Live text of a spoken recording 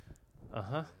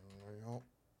Uh-huh.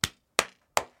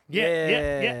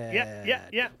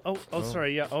 Yeah. Oh,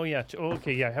 sorry. Yeah. Oh, yeah.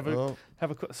 Okay. Yeah. Have a.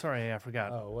 Sorry, I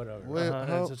forgot. Oh, whatever.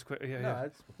 That's just quick. Yeah. No,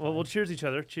 it's Well, we'll cheers each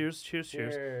other. Cheers. Cheers.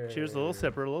 A little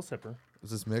sipper.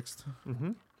 Is this mixed? Just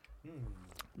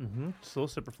a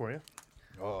little sipper for you.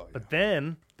 Oh, But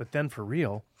then for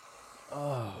real.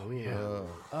 Oh yeah.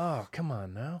 Oh, come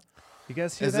on now. You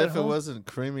guys hear as that? if it wasn't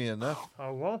creamy enough.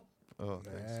 Oh well. Oh,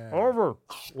 thanks. Oliver.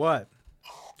 What?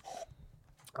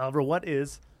 Oliver, what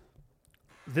is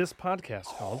this podcast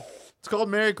called? It's called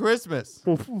Merry Christmas.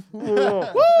 Woo!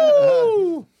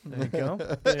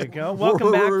 There you go.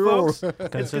 Welcome back, folks.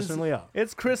 Consistently up.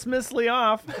 It's Christmasly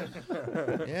off.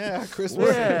 Yeah,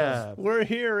 Christmas. Yeah. We're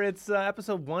here. It's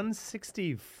episode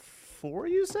 164,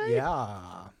 you say? Yeah.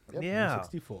 Yep, Yeah.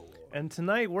 64. And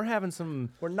tonight we're having some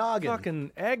We're noggin.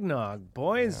 fucking eggnog,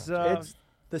 boys. It's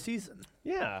the season.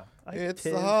 Yeah. It's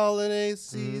Tis. the holiday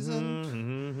season.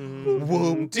 Mm-hmm.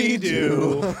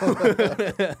 Whoop-de-doo.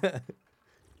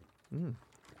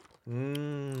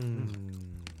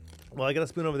 Well, I got a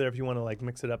spoon over there if you want to like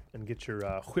mix it up and get your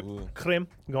whipped cream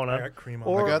going on. I got cream on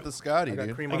Or- I got the Scotty, I got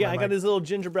dude. cream I on got, my I got mic. these little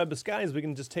gingerbread biscuits. We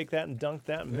can just take that and dunk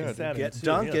that and mix dude, that. Get in too,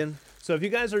 yeah. dunking. So if you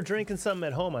guys are drinking something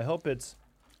at home, I hope it's.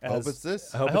 Hope it's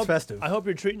this. I hope it's festive. I hope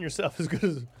you're treating yourself as good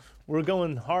as we're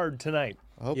going hard tonight.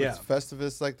 I hope Yeah. it's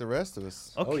Festivus like the rest of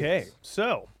us. Okay, yes.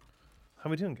 so how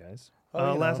we doing, guys?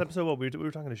 Oh, you last know. episode, we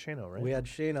were talking to Shano, right? We had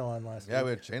Shano on last Yeah, week.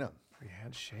 we had Shana. We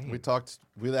had Shane. We talked.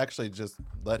 We actually just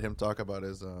let him talk about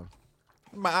his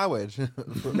mileage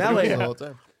for Mileage. the whole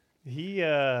time. He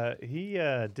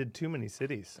did too many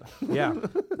cities. Yeah.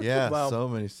 Yeah, Well- so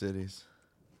many cities.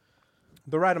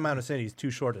 The right amount of cities, too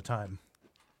short a time.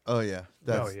 Oh yeah,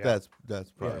 that's yeah.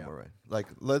 that's probably Yeah. more right. Like,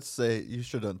 let's say you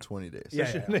should have done 20 days. Yeah.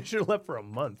 They should have left for a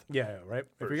month. Yeah, right?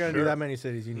 For If you're going to sure. do that many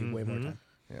cities, you need way more time.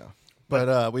 Yeah.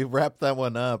 But we wrapped that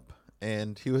one up,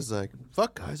 and he was like,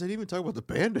 "Fuck, guys, I didn't even talk about the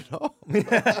band at all."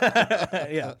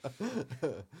 Yeah.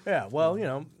 Yeah, well, you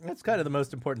know, that's kind of the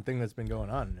most important thing that's been going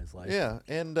on in his life. Yeah,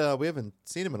 and we haven't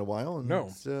seen him in a while, and No.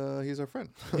 he's our friend.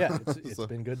 Yeah, it's So,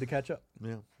 been good to catch up.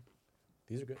 yeah.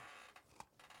 These are good.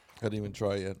 I didn't even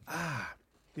try yet.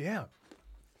 Yeah.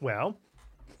 Well,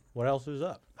 What else is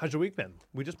up? how's your week been?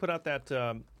 We just put out that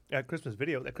Christmas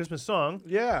video, that Christmas song,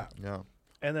 Yeah. Yeah.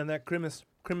 and then that Christmas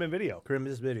video.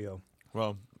 Christmas video.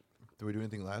 Well, did we do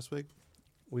anything last week?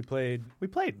 We played We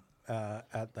played.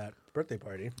 at that birthday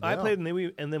party. I Yeah. played,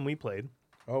 and then we played.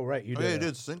 Oh, right. You Oh, did. yeah, you a-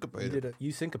 did syncopated.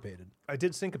 You syncopated. I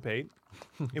did syncopate.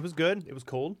 It was good. It was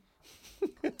cold.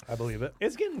 I believe it.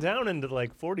 It's getting down into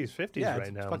like 40s, 50s Yeah, right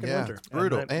it's now. fucking Yeah, winter. it's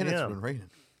brutal, And and yeah. it's been raining.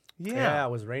 Yeah. It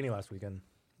was rainy last weekend.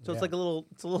 So it's Yeah. like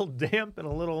it's a little damp and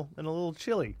a little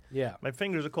chilly. Yeah. My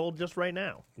fingers are cold just right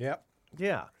now. Yeah.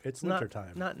 Yeah. It's not,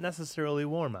 wintertime. Not necessarily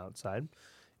warm outside,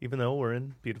 even though we're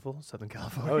in beautiful Southern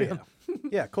California. Oh, yeah.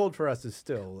 Yeah, cold for us is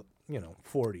still,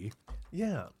 40,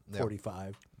 Yeah. Yeah.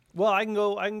 45. Well, I can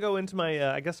go into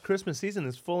my I guess Christmas season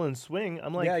is full in swing.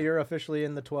 I'm like yeah, you're officially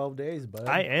in the 12 days, bud.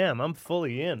 I am. I'm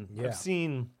fully in. Yeah. I've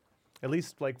seen at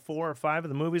least like 4 or 5 of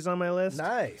the movies on my list.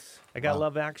 Nice. I got Wow.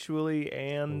 Love Actually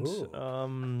and Ooh.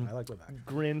 I like Love Actually.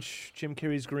 Grinch, Jim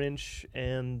Carrey's Grinch,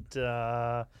 and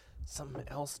something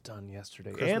else done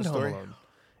yesterday. Christmas and Home Story? Alone.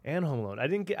 And Home Alone. I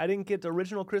didn't get the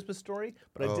original Christmas Story,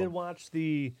 but I Oh. did watch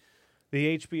the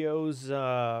HBO's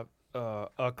A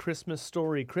Christmas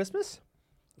Story Christmas.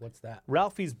 What's that?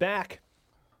 Ralphie's back.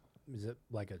 Is it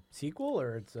like a sequel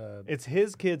or it's a... It's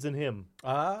his kids and him,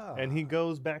 and he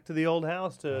goes back to the old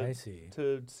house I see.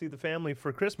 to see the family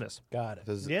for Christmas. Got it.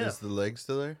 Yeah. Is the leg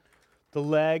still there? The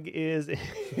leg is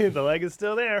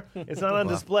still there. It's not on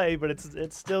display, but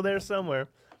it's still there somewhere.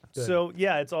 Good. So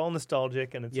yeah, it's all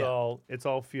nostalgic and it's Yeah.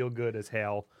 all feel good as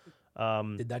hell.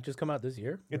 Did that just come out this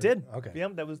year? It Or- did. Okay. Yeah,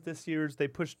 that was this year's. They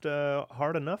pushed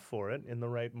hard enough for it in the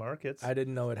right markets. I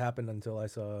didn't know it happened until I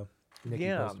saw Nikki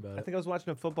yeah, post about I it. think I was watching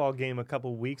a football game a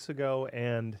couple weeks ago,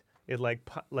 and it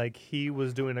like he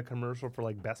was doing a commercial for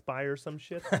like Best Buy or some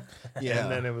shit. Yeah.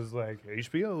 And then it was like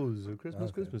HBO's A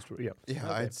Christmas Story. Yeah.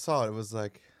 Yeah, I saw it. It was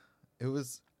like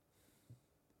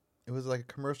a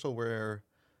commercial where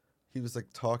he was like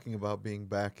talking about being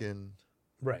back in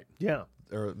Right. Yeah.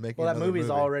 or making. Well, that another movie's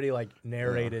movie. already like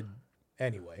narrated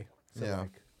anyway. So Yeah.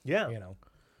 like, Yeah.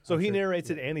 So I'm he sure- narrates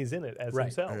it and he's in it as Right.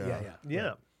 himself. Yeah.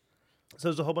 Yeah. So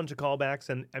there's a whole bunch of callbacks,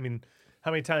 and I mean,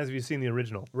 how many times have you seen the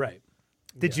original? Right.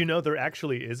 Did you know there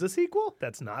actually is a sequel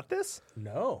that's not this?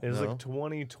 No. It was No. like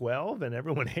 2012, and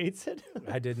everyone hates it.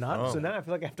 I did not. Oh. So now I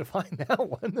feel like I have to find that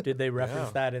one. Did they reference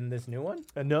Yeah. that in this new one?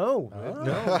 No,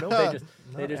 Oh. no,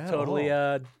 They just at totally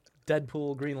all.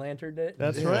 Deadpool Green Lantern it.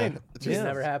 That's Yeah. right. It just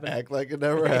never happened. Act like it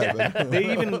never happened.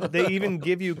 They even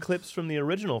give you clips from the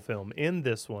original film in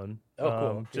this one. Oh,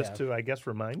 cool. Just Yeah. to, I guess,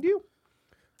 remind you,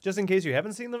 just in case you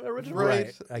haven't seen the original.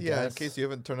 Right. I Yeah, in guess. case you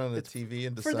haven't turned on the TV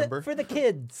in for December. the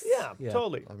kids. Yeah,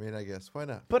 totally. I mean, I guess. Why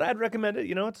not? But I'd recommend it.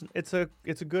 You know, it's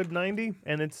a good 90,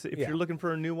 and if Yeah. you're looking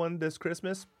for a new one this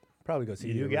Christmas, Probably go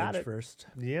see You The got Ridge it. first.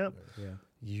 yeah, Yeah.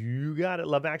 you got it.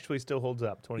 Love Actually still holds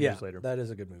up 20 years later. that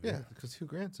is a good movie. Yeah, because Hugh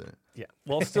Grant's in it. Yeah.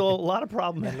 Well, still a lot of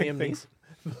problematic And Liam things.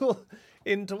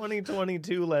 In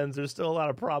 2022 lens, there's still a lot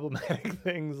of problematic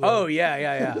things. Oh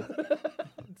yeah.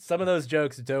 Some of those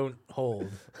jokes don't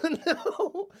hold.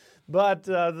 no. But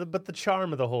the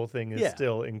charm of the whole thing is Yeah.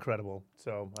 still incredible.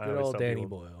 So I Good always old tell Danny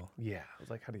people- Boyle. Yeah, I was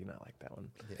like, how do you not like that one?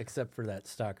 Except for that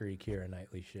stalkery Keira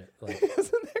Knightley shit. Like,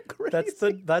 Isn't that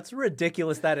crazy? that's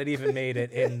ridiculous that it even made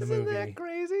it in the Isn't movie. that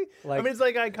crazy? I Like- mean, it's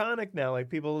like iconic now. Like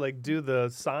people like do the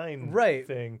sign Right,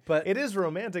 thing, but- it is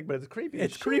romantic, but it's creepy. as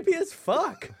It's shit. creepy as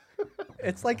fuck.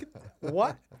 It's like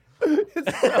what?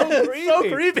 It's so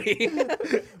creepy. So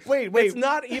creepy. Wait, It's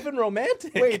not even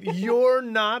romantic. wait. You're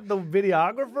not the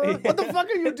videographer. What the fuck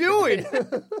are you doing?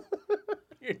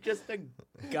 You're just a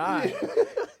guy.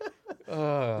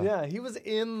 Yeah, he was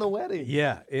in the wedding.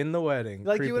 Yeah, in the wedding.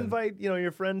 Like you creeping. invite,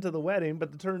 your friend to the wedding,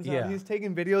 but it turns Yeah. out he's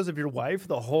taking videos of your wife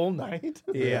the whole night.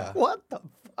 Yeah. What the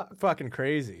fuck? Fucking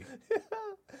crazy.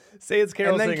 Say it's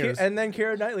Carol and then Singers. and then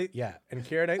Keira Knightley, yeah, and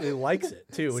Keira Knightley likes it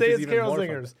too. Which Say is it's even Carol more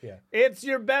Singers. fucked up. It's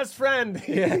your best friend.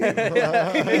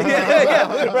 Yeah,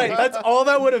 right. That's all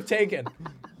that would have taken.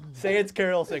 Say it's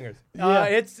Carol Singers. Yeah.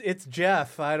 It's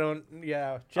Jeff. I don't.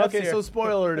 Yeah. Jeff's Okay, here. so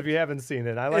spoiler alert if you haven't seen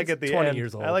it. I like It's at the 20 end.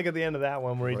 years old. I like at the end of that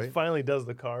one where he Right. finally does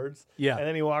the cards. Yeah. And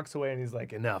then he walks away and he's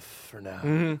like, enough for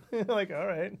now. Like, all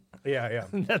right. yeah.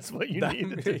 That's what you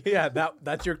needed. Yeah,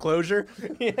 that's your closure.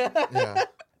 Yeah.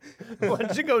 Why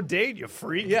don't you go date, you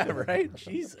freak? Yeah, right.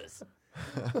 Jesus,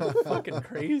 fucking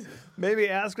crazy. Maybe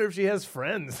ask her if she has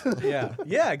friends.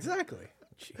 Yeah, exactly.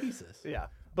 Jesus. Yeah.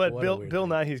 But What a Bill weird Bill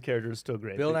thing. Nighy's character is still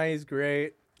great. Bill Nighy's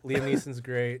great. Liam Neeson's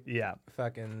great. Yeah.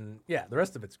 Fucking yeah. The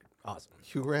rest of it's awesome.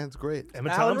 Hugh Grant's great. Emma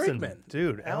Alan Thompson. Rickman.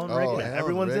 Dude, Alan Oh, Rickman. Alan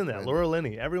Everyone's in that. Rickman. Laura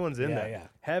Linney. Everyone's in Yeah, that. yeah.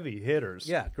 Heavy hitters.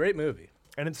 Yeah, great movie.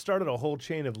 And it started a whole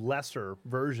chain of lesser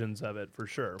versions of it for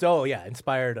sure. Oh yeah,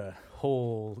 inspired a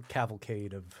whole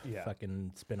cavalcade of Yeah.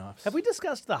 fucking spin-offs. Have we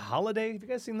discussed The Holiday? Have you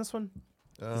guys seen this one?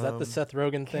 Is that the Seth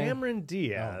Rogen thing? Cameron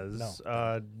Diaz,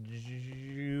 no.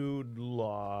 Jude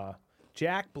Law,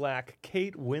 Jack Black,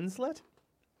 Kate Winslet.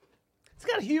 It's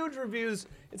got huge reviews.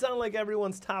 It's on like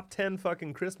everyone's top 10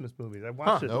 fucking Christmas movies. I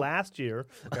watched it Nope. last year.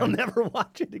 I'll never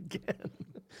watch it again.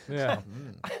 Yeah.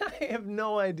 I have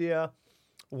no idea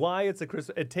why it's a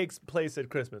Christmas. It takes place at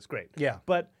Christmas. Great. Yeah.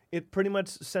 But it pretty much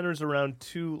centers around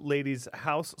two ladies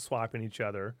house swapping each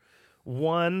other.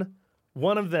 One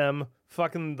of them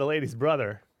fucking the lady's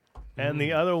brother, and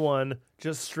the other one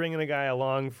just stringing a guy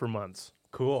along for months.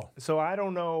 Cool. So I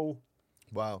don't know.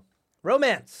 Wow.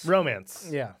 Romance. Romance.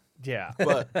 Yeah. Yeah.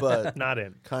 But Not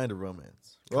in. kind of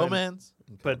romance. Romance.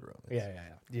 and but- kind of romance.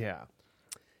 Yeah.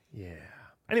 Yeah.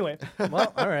 Anyway,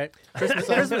 Well, all right. Christmas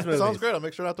movies. Sounds great. I'll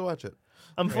make sure not to watch it.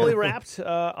 I'm fully wrapped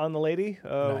on the lady.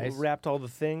 Nice. Wrapped all the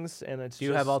things, and it's. Do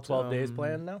you have all just, 12 days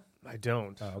planned now? I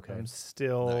don't. Oh, okay. I'm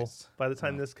still. Nice. By the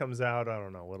time this comes out, I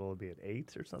don't know what'll it be at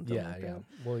 8 or something. Yeah, like yeah. that?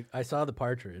 Well, I saw the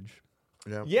partridge.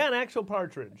 Yeah. Yeah, an actual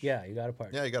partridge. Yeah, you got a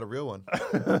partridge. Yeah, you got a real one.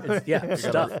 It's, yeah,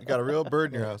 stuff. You got a real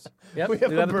bird in your house. Yep, We we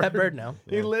have have, a a pet bird. bird now.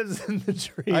 He lives in the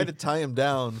tree. I had to tie him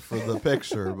down for the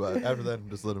picture, but after that,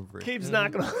 just let him free. Keeps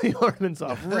knocking all the ornaments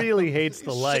off. Really hates the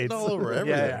Shitting lights. all over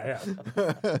everything.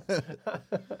 Yeah.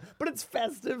 But it's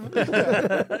festive.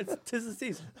 It's 'tis the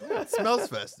season. It smells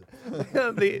festive.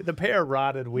 the pair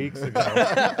rotted weeks ago.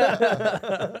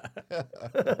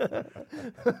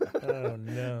 Oh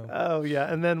no. Oh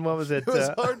yeah, and then what was it? It was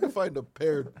hard to find a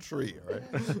paired tree, right?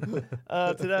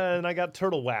 Today, and I got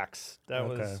turtle wax. That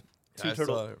Okay. was I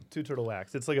saw it. two turtle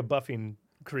wax. It's like a buffing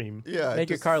cream. Yeah. Make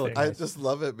your car look I nice. just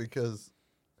love it because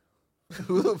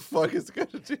who the fuck is going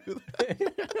to do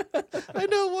that? I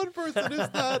know one person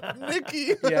who's not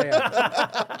Nikki.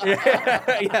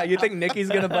 Yeah. You think Nikki's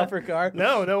gonna buff her car?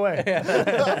 No way.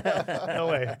 No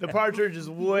way. The partridge is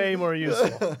way more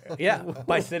useful. Yeah,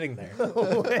 by sitting there.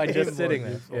 By just sitting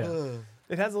there. Yeah.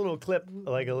 It has a little clip,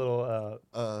 like a little.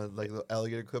 Like the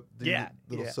alligator clip. The Yeah,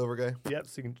 little yeah. silver guy. Yep,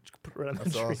 so you can put it right on the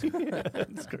That's tree. awesome. Yeah,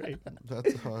 it's great.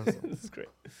 That's awesome. It's great.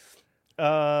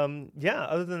 Yeah.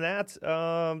 Other than that,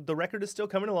 the record is still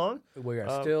coming along. We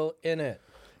are still in it.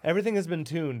 Everything has been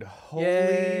tuned. Holy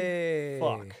Yay.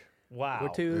 fuck! Wow. We're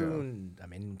tuned.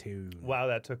 I'm in tune. Wow,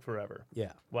 that took forever.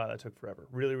 Yeah. Wow, that took forever.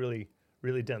 Really, really,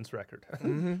 Really dense record.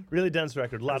 Really dense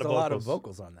record. There's a lot of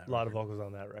vocals on that. A lot of vocals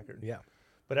on that record. Yeah.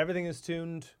 But everything is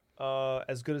tuned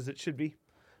as good as it should be.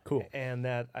 Cool. And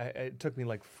that it took me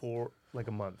like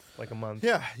a month.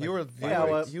 Yeah, you were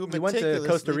You went to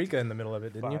Costa Rica in the middle of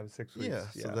it, didn't you? 5-6 weeks. Yeah,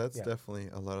 so that's Yeah. definitely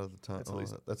a lot of the time.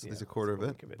 That's at least a quarter of it's a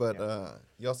it. week of it, But yeah.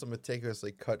 you also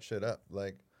meticulously cut shit up.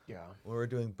 Like Yeah. when we were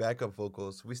doing backup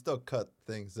vocals, we still cut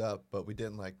things up, but we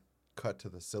didn't like cut to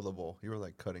the syllable. You were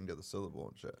like cutting to the syllable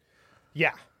and shit.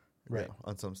 Yeah. Right.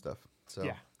 On some stuff. So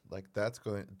Yeah. like that's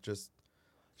going just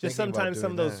Just thinking about sometimes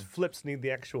some of doing those that. flips need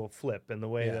the actual flip, and the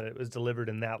way Yeah. that it was delivered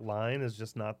in that line is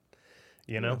just not,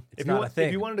 It's if not you a thing.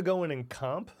 if you wanted to go in and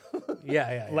comp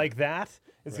Yeah. like that,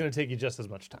 it's going to take you just as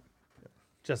much time.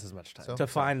 Just as much time. So- To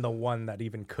find the one that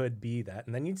even could be that,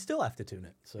 and then you'd still have to tune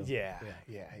it. So Yeah.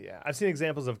 I've seen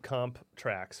examples of comp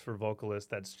tracks for vocalists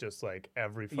that's just like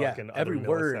every fucking every other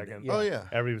word, millisecond. yeah. Oh yeah.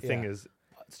 Everything Yeah. is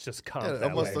it's just comp. Yeah, it that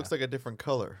almost way. looks like a different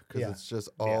color because Yeah. it's just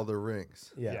all the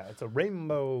rings. Yeah. Yeah, it's a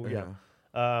rainbow. Yeah.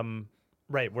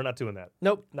 Right, we're not doing that.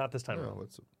 Nope. Not this time No,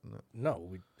 around.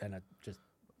 No. Just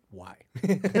why?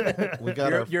 we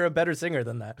got our You're a better singer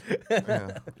than that.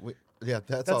 that's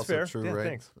That's also fair. true, Yeah, right?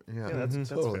 thanks. Yeah, Yeah, that's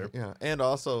totally. fair. Yeah, and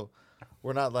also,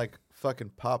 we're not like fucking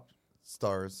pop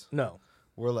stars. No.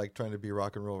 We're like trying to be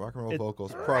rock and roll. Rock and roll It-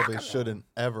 vocals probably shouldn't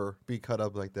ever be cut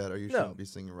up like that, or you No. shouldn't be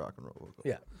singing rock and roll vocals.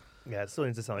 Yeah. Yeah, it still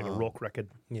needs to sound like a rock record.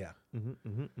 Yeah.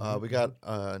 We got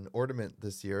an ornament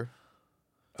this year,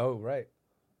 Oh right.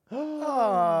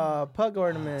 Oh, pug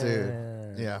ornament.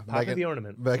 dude. Yeah, Pocket the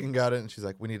ornament. Megan got it, and she's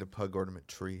like, "We need a pug ornament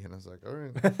tree," and I was like, "All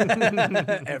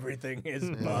right." Everything is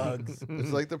bugs.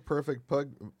 It's like the perfect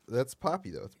pug. That's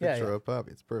Poppy though. It's a Yeah, picture yeah. of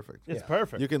Poppy. It's perfect. It's Yeah.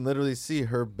 perfect. You can literally see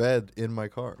her bed in my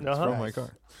car. It's Uh-huh. from my Nice.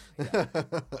 car.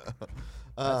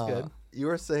 That's good. You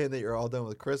were saying that you're all done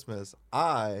with Christmas.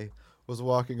 I was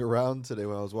walking around today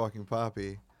when I was walking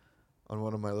Poppy on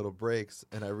one of my little breaks,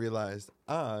 and I realized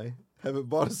I haven't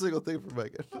bought a single thing for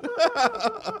Megan.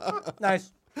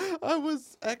 Nice. I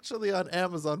was actually on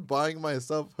Amazon buying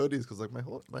myself hoodies because like my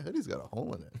hoodie's got a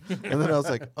hole in it, and then I was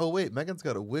like, oh wait, Megan's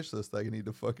got a wish list I need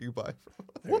to fucking buy from.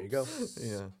 There you go.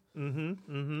 Yeah.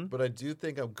 Mm-hmm. But I do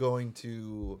think I'm going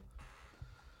to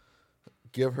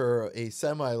give her a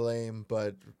semi-lame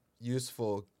but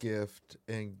useful gift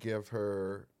and give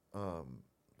her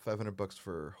 $500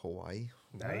 for Hawaii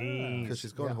Nice. because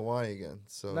she's going to Hawaii again.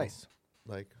 So Nice.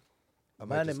 like, I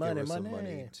might just give her some money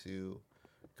money. to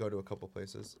go to a couple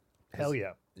places. Hell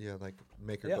yeah. Yeah, like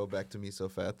make her Yeah. go back to Miso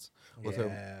Fats with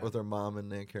Yeah. her mom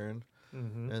and Aunt Karen,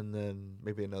 Mm-hmm. and then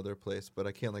maybe another place. But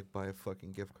I can't like buy a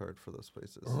fucking gift card for those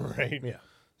places. Right. Yeah.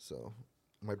 So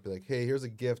I might be like, hey, here's a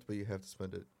gift, but you have to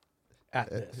spend it. At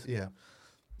this. Yeah.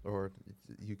 Or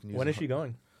you can use. When a is she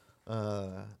going?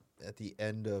 At the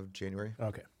end of January.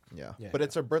 Okay. Yeah. Yeah, but yeah.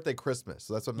 it's her birthday, Christmas,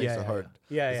 so that's what makes Yeah, it yeah, hard.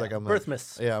 Yeah. It's Yeah. like I'm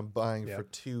Birthmas. Yeah, I'm buying Yeah. for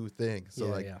two things. So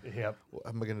Yeah, like, yeah. Yep.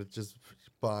 am I gonna just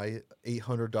buy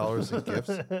 $800 in gifts?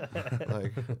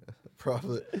 Like,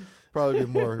 probably be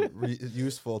more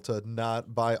useful to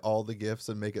not buy all the gifts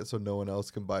and make it so no one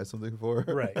else can buy something for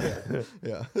her. Right. Yeah.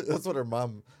 Yeah, that's what her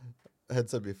mom had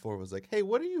said before. Was like, hey,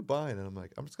 what are you buying? And I'm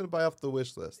like, I'm just gonna buy off the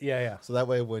wish list. Yeah. Yeah. So that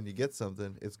way, when you get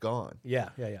something, it's gone. Yeah.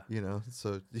 Yeah. Yeah. You know,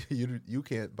 so you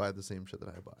can't buy the same shit that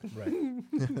I buy. Right.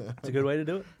 It's a good way to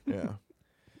do it. Yeah.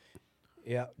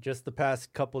 Yeah. Just the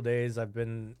past couple days, I've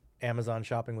been Amazon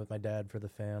shopping with my dad for the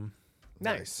fam.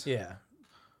 Nice. Yeah.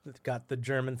 Got the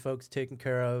German folks taken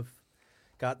care of.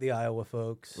 Got the Iowa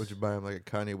folks. Would you buy him like a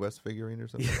Kanye West figurine or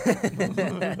something?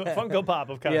 Funko Pop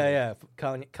of Kanye. Yeah, yeah.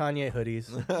 Kanye hoodies.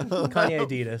 Kanye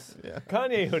Adidas.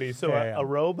 Kanye hoodie. So Yeah, yeah. a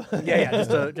robe. Yeah,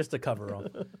 yeah. Just a coverall.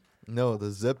 No, the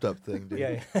zipped up thing, dude.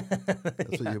 Yeah, yeah.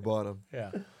 That's what you bought him.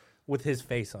 Yeah. With his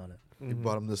face on it. You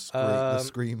bought him the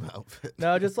scream outfit.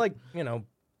 No, just like,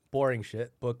 boring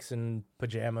shit. Books and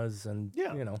pajamas and,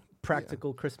 Yeah.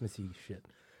 practical Christmassy shit.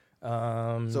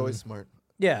 It's always smart.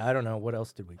 Yeah, I don't know. What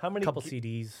else did we? How many Couple gi-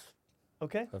 CDs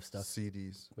Okay. of stuff.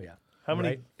 CDs. But yeah. How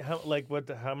many? Right.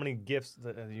 How many gifts?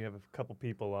 You have a couple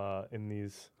people in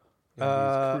these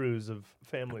Uh, crews of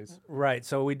families. Right.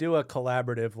 So we do a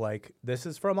collaborative, like, this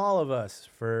is from all of us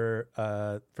for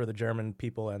the German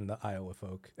people and the Iowa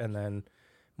folk, and then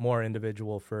more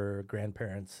individual for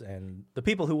grandparents and the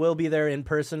people who will be there in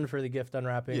person for the gift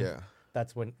unwrapping. Yeah.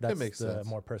 That's when makes the sense.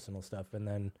 more personal stuff, and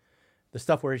then the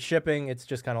stuff we're shipping, it's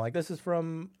just kind of like, this is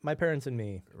from my parents and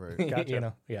me. Right.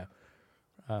 Gotcha. Yeah.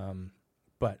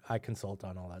 but I consult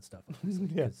on all that stuff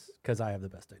Yes. because I have the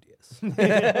best ideas.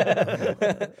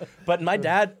 But my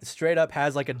dad straight up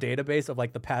has like a database of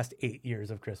like the past 8 years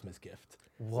of Christmas gift.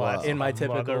 What In my a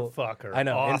typical motherfucker. I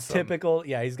know. In Awesome. typical,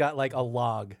 yeah, he's got like a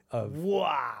log of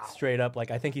Wow. straight up,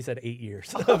 like I think he said 8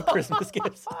 years of Christmas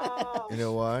gifts. You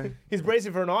know why? He's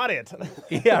bracing for an audit.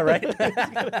 Yeah, right.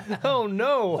 Oh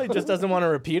no. He just doesn't want to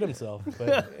repeat himself.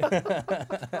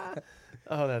 But,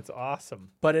 Oh, that's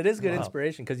awesome. but it is good Wow.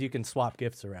 inspiration because you can swap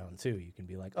gifts around too. You can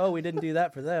be like, oh, we didn't do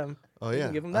that for them. Oh We yeah,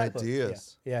 can give them that book.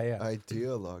 ideas. Yeah.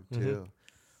 Idealogue too.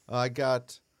 I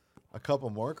got a couple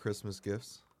more Christmas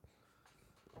gifts.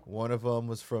 One of them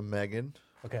was from Megan.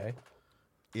 Okay.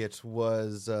 It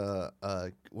was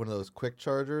one of those quick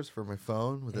chargers for my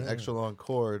phone with an extra long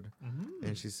cord.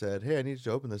 And she said, "Hey, I need you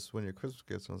to open this as one of your Christmas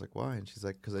gifts." And I was like, "Why?" And she's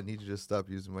like, "Because I need you to stop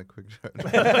using my quick charger."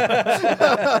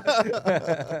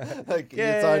 Like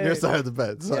it's on your Yay. side of the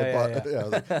bed. So I Yeah, bought yeah, it. Yeah, I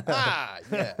was like, "Ah,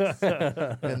 yes."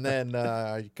 And then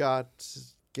I got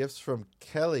gifts from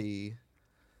Kelly,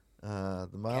 the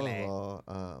mother-in-law,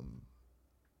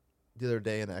 the other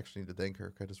day, and I actually need to thank her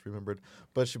 'cause I just remembered.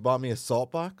 But she bought me a salt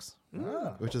box,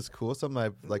 which is cool. Something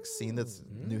I've like seen that's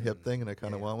new hip thing, and I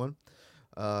kind of want one.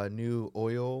 New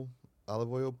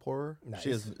olive oil pourer.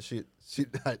 Nice.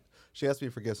 She asked me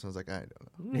for gifts, and I was like, I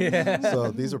don't know. Yeah. So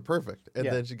these are perfect. And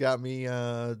Yeah. then she got me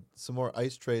some more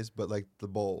ice trays, but like the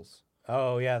bowls.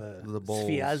 Oh yeah, The bowls.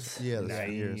 spheres. Yeah, the Nice.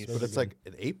 spheres. Those But are it's like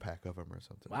an 8-pack of them or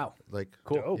something. Wow. Like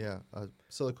Cool. Yeah, a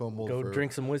silicone mold. Go for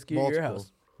drink some whiskey at your multiples.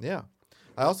 house. Yeah.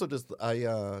 I also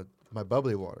my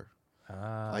bubbly water.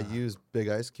 Ah. I use big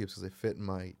ice cubes because they fit in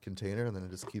my container, and then it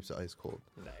just keeps it ice cold.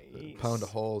 Nice. Pound a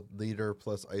whole liter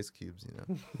plus ice cubes,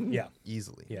 Yeah.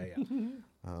 easily. Yeah.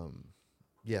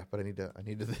 Yeah, but I need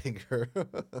to thank her.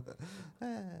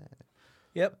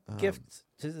 Yep. Gifts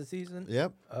to the season.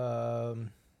 Yep.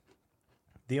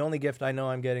 The only gift I know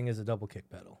I'm getting is a double kick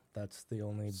pedal. That's the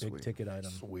only Sweet. big ticket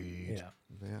item. Sweet. Yeah.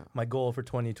 Yeah. My goal for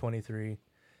 2023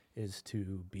 is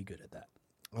to be good at that.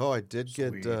 Oh, I did get.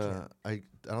 Sweet. I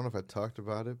don't know if I talked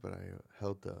about it, but I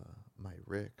held my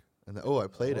Rick, and I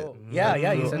played it. Yeah, you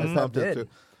I said you pumped it did. through.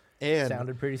 And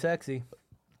Sounded pretty sexy.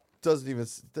 doesn't even.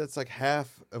 That's like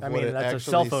half of I what mean, it that's a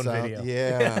actually cell phone sound- video.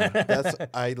 Yeah, that's.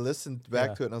 I listened back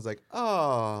Yeah. to it and I was like,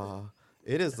 oh,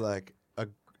 it is like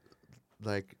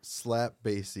slap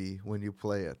bassy when you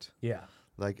play it. Yeah.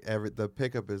 Like the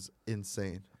pickup is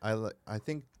insane. I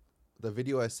think the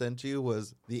video I sent you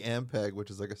was the Ampeg,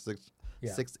 which is like a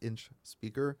 6-inch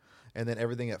speaker, and then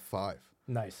everything at 5.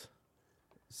 Nice.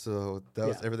 So that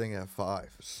was Yeah. everything at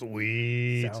 5.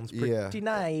 Sweet. Sounds pretty Yeah.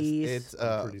 nice. It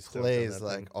I'm pretty stoked on plays that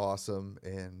like thing. awesome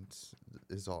and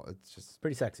it's just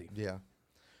pretty sexy. yeah.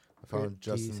 I found Pretty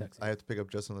Justin. sexy. I have to pick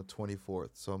up Justin on the 24th,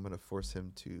 so I'm gonna force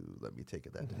him to let me take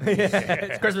it that day.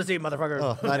 It's Christmas Eve, motherfucker.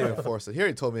 Oh, not even force it. He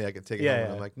already told me I could take it Yeah, home. And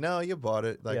yeah. I'm like, no, you bought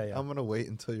it. Like, Yeah. I'm gonna wait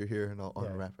until you're here and I'll Yeah.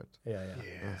 unwrap it. Yeah.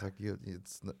 And I was like,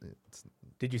 it's.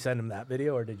 Did you send him that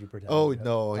video or did you pretend? Oh to-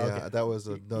 no, Okay. yeah, that was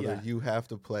another. Yeah. You have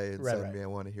to play and Right, send right. me. I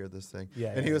want to hear this thing. Yeah,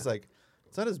 and he yeah. was like,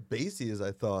 it's not as bassy as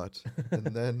I thought. And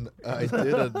then I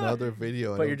did another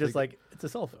video. But you're just like, it's a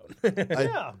cell phone. I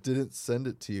Yeah. didn't send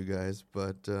it to you guys,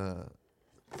 but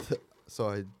so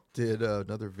I did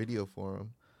another video for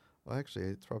him. Well, actually,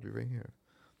 it's probably right here.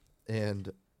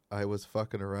 And I was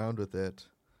fucking around with it,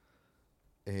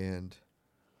 and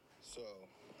so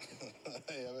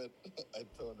I have it. I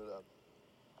toned it up.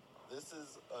 This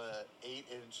is an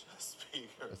 8-inch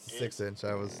speaker. It's a 6-inch.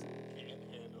 I was. Can't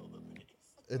handle the bass.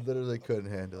 It literally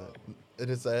couldn't handle it. And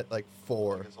it's at like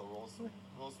 4. I guess I'll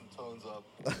roll some tones up.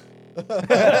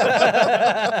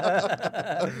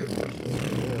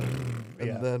 And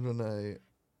Yeah. then when I.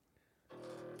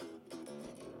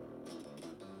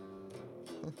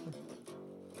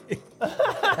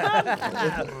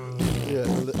 Yeah,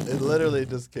 it literally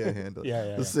just can't handle it.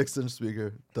 Yeah. The 6-inch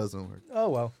speaker doesn't work. Oh,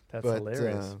 well. That's But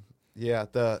hilarious. yeah,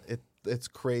 it's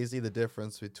crazy the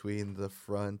difference between the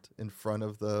in front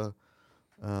of the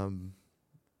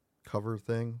cover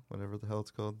thing, whatever the hell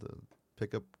it's called, the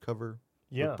pickup cover,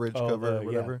 Yeah. or bridge Oh, cover, the- or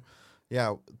whatever.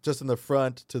 Yeah, just in the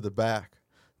front to the back,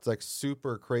 it's like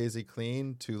super crazy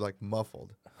clean to like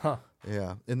muffled. Huh.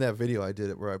 Yeah, in that video I did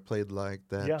it where I played like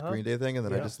that Yeah, huh? Green Day thing, and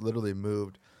then I Yeah. just literally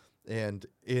moved, and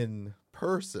in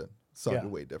person sounded Yeah.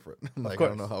 way different. Like I course.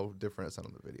 don't know how different it sounded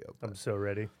in the video. I'm But so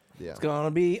ready. yeah, It's going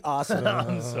to be awesome.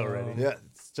 I'm so ready. yeah,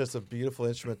 it's just a beautiful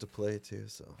instrument to play too.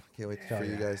 So can't wait Hell for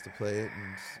you yeah. guys to play it,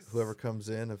 and whoever comes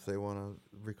in, if they want to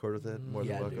record with it, more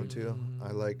than Yeah, welcome dude. to.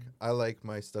 I like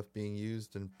my stuff being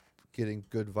used and getting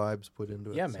good vibes put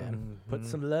into it. Yeah, so. man. Put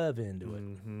some love into it.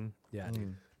 Mm-hmm. Yeah,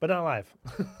 dude. But not live.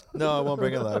 No, I won't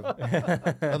bring it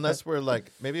live unless we're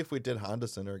like maybe if we did Honda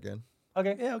Center again.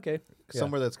 Okay. Yeah. Okay.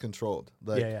 somewhere that's controlled.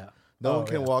 Like Yeah. no Oh, one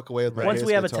can yeah. walk away with my Once bass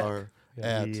we have a guitar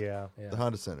at Yeah. Yeah. the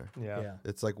Honda Center. Yeah. Yeah.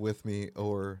 It's like with me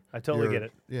or I totally you're- get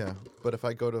it. Yeah, but if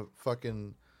I go to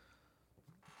fucking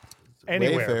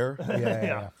Anywhere. Wayfair Yeah.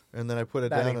 Yeah. and then I put it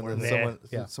That down ain't and then worth it.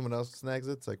 Yeah. someone else snags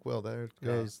it, it's like, well, there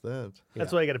goes that.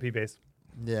 That's why I got a P bass.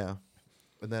 Yeah,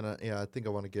 and then I think I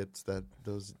want to get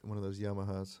one of those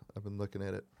Yamahas. I've been looking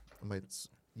at it. I might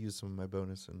use some of my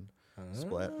bonus and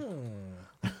splat.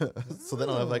 So then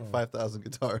I'll have like 5,000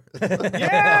 guitars.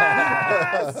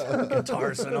 Yes! Guitar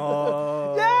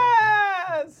arsenal.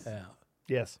 Yes! Yeah.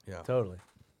 Yes. Yeah. Totally.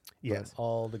 Yes.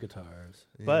 All the guitars.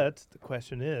 But the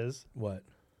question is, What?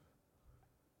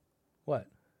 What?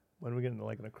 when are we getting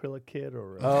like an acrylic kit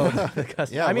or Oh, the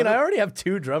custom. Yeah, I mean, when I are- already have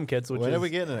 2 drum kits, which When is are we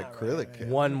getting an acrylic kit?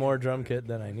 one more drum kit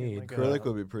than I need. Acrylic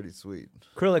would be pretty sweet.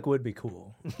 Acrylic would be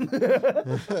cool.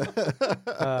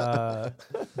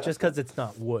 Just because it's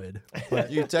not wood.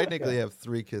 But You technically have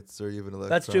 3 kits or even electronic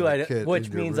that's true. kit Which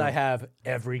in your means room. I have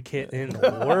every kit in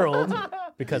the world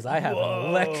because I have an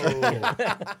electric kit. I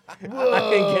can get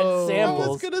I was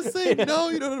samples. gonna say no,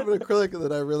 you don't have an acrylic, and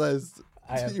then I realized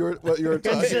I have- what you were And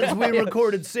talking since about. we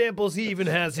recorded samples, he even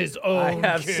has his own. I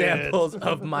have kit. samples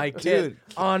of my kit Dude.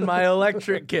 on my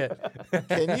electric kit.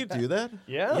 Can you do that?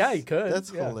 Yes. Yeah, you could.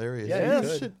 That's Yeah. hilarious. Yeah, you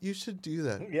you should you should do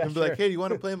that. Yeah, and be like, sure. hey, do you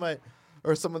want to play my?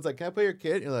 Or someone's like, can I play your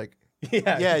kit? And you're like,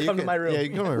 Yeah, yeah, you you come can to my room. Yeah, you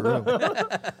can come to my room.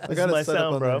 I got my it set sound,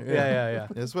 up on bro. there. Yeah.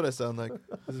 That's what I sound like.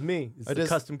 This is me. It's I a just-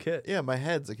 custom kit. Yeah, my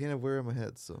heads. I can't have wear on my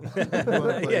head. So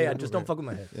Yeah. Just don't fuck with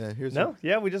my head. Yeah, here's No,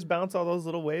 yeah, we just bounce all those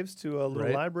little waves to a little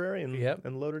Right. library and Yep.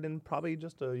 and load it in probably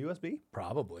just a USB.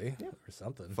 Probably or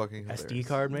something. Fucking SD hilarious.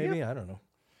 card maybe. I don't know.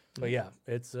 But yeah,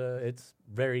 it's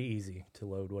very easy to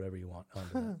load whatever you want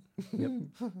onto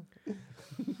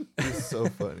It's so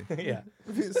funny. that. Yeah.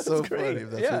 It's so great. funny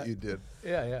if that's Yeah. what you did.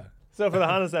 Yeah. So for the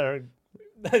Honda Center,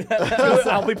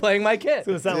 I'll be playing my kit. it's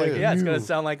gonna sound like Dude. Yeah, it's gonna you.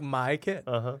 sound like my kit.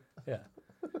 Uh-huh. Yeah.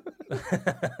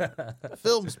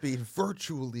 Film speed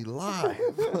virtually live.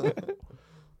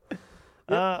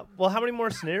 Well, how many more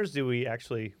snares do we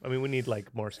actually? I mean, we need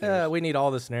like more snares. We need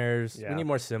all the snares. Yeah. We need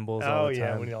more cymbals. oh all the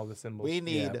yeah, time. we need all the symbols. We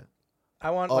need Yeah. I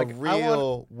want a like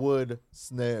real wood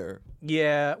snare.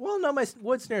 Yeah. Well, no, my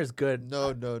wood snare is good.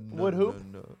 No. Wood hoop?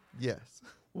 No. Yes.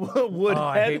 wood Oh,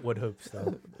 I head. hate wood hoops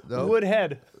though. No. Wood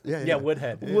head. Yeah, wood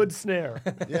head. Wood snare.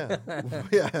 Yeah.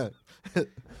 Yeah.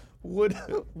 wood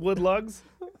lugs.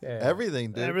 Yeah.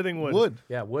 Everything, dude. Everything wood. Wood.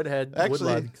 Yeah, wood head. wood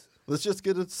Actually, lugs. let's just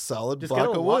get a solid Just block get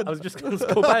a of lo- wood. I was just gonna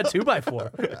go buy a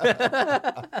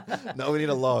 2x4. No, we need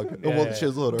a log. And Yeah, we'll yeah.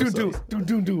 chisel it Do do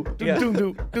ourselves. do. Yeah.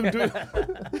 Do.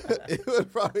 It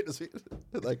would probably just be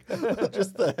like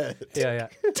just the head. Yeah.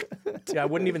 Yeah, it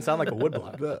wouldn't even sound like a wood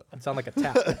block. No. It'd sound like a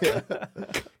tap.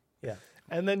 Yeah.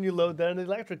 And then you load that in the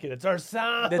electric kit. It's our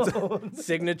sound. It's a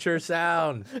signature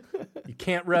sound. You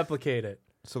can't replicate it.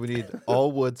 So we need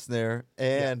all wood snare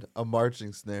and a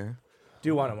marching snare.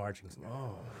 Do want a marching snare.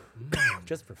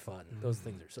 Just for fun. Those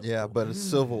things are so Yeah, cool. but a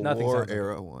Civil Nothing War sounds like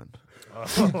era one.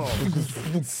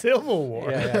 Civil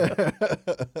War. Yeah.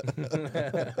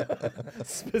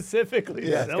 Specifically,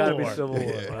 Yeah, It's Civil gotta be War. Civil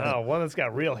War. Wow, one that's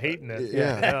got real hate in it.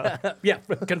 Yeah. Yeah,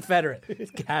 Confederate.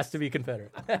 It has to be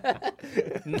Confederate.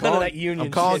 None of that Union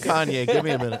I'm calling shit. Kanye. Give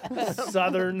me a minute.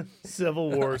 Southern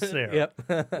Civil War snare. Yep.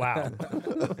 Wow.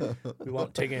 We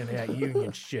won't take any of that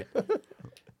Union shit.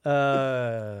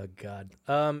 God.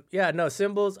 Yeah, no,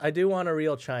 cymbals. I do want a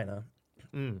real China.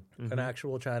 An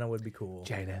actual China would be cool.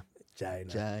 China.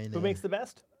 China. Who makes the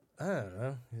best? I don't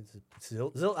know. It's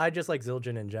I just like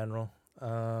Zildjian in general.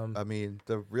 I mean,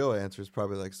 the real answer is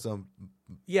probably like some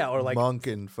Yeah, or like monk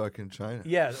in fucking China.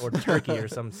 yeah, or Turkey or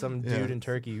some Yeah. dude in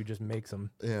Turkey who just makes them.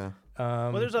 Yeah.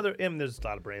 Well, there's there's a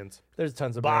lot of brands. There's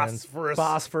tons of Bosphorus. brands.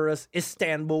 Bosphorus,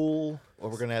 Istanbul,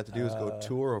 What we're gonna have to do is go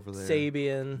tour over there.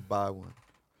 Sabian. Buy one.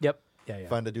 Yep. Yeah.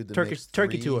 Find a dude that Turkish makes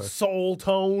Turkey three. tour. Soul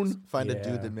Tone. Find a Yeah.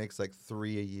 dude that makes like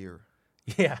 3 a year,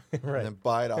 Yeah. and Right. then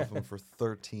buy it off him for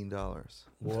 $13.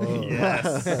 Whoa.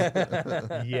 Yes.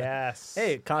 Yes.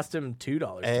 Hey, it cost him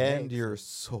 $2. And your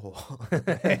soul.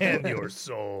 and your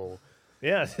soul.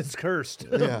 Yeah, it's cursed.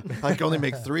 Yeah, I can only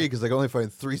make 3 because I can only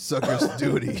find 3 suckers to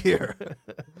do it a year.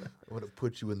 I'm gonna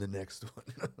put you in the next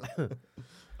one.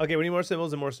 Okay, we need more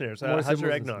cymbals and more snares. More How's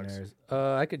your cymbals and eggnog? snares.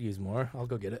 I could use more. I'll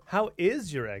go get it. How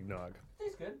is your eggnog?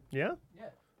 It's good. Yeah. Yeah.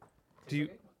 Do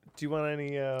you want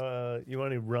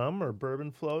any rum or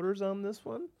bourbon floaters on this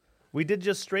one? We did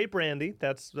just straight brandy.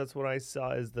 That's what I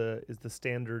saw is the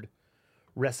standard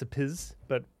recipes.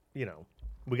 But you know,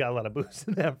 we got a lot of booze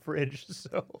in that fridge,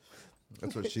 so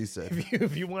That's what she said.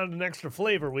 if you wanted an extra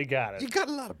flavor, we got You it. got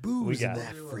a lot of We booze in got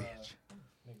that it. fridge.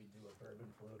 Maybe do a bourbon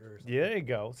floater or Yeah, there you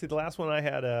go. See, the last one I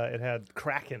had, it had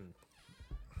Kraken.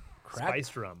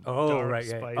 Spice rum. Oh, Dark right.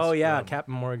 Yeah. spice Oh, yeah. rum.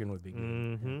 Captain Morgan would be good.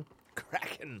 Mm-hmm.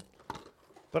 Kraken.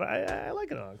 But I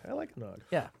like a nog. I like a nog.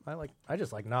 Yeah, I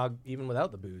just like nog even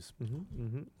without the booze.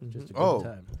 Just a good Oh.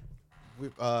 time. We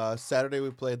Saturday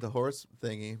we played the horse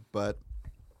thingy, but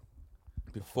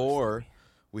before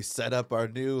we set up our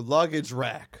new luggage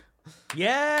rack.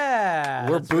 Yeah,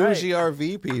 We're that's bougie right.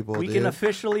 RV people. We dude. can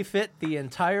officially fit the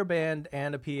entire band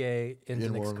and a PA into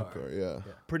in Nick's one car. Yeah.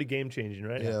 Pretty game changing,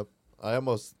 right? Yep. I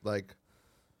almost like.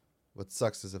 What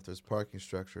sucks is if there's parking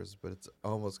structures, but it's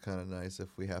almost kind of nice if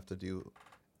we have to do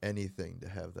anything to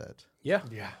have that. Yeah,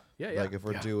 Yeah. yeah, yeah. Like if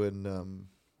we're doing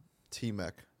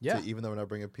T-Mec. Yeah. Even though we're not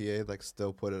bringing PA, like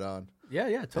still put it on. yeah,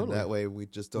 And totally. that way we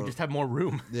just don't. We just have more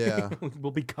room. Yeah.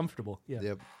 we'll be comfortable. Yeah,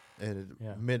 Yep. And it,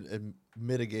 Yeah. it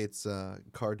mitigates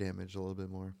car damage a little bit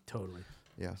more. totally.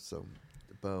 Yeah. So,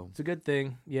 boom. It's a good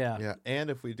thing. Yeah, Yeah. And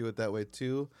if we do it that way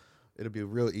too, it'll be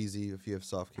real easy if you have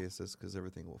soft cases because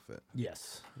everything will fit.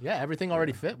 Yes. Yeah, everything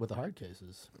already fit with the hard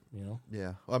cases. You know.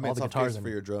 Yeah. Well, I mean, All the soft guitars cases in for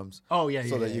it. your drums. Oh yeah, So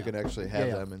yeah, that yeah, you yeah. can actually have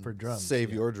Yeah, them and for drums, save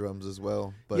yeah. your drums as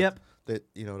well. But Yep. that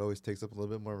it always takes up a little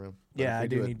bit more room. But Yeah, if we I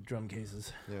do it- need drum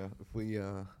cases. Yeah, if we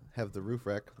have the roof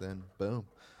rack, then boom.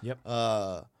 Yep.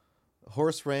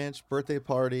 Horse Ranch birthday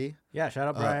party. Yeah, shout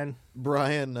out Brian.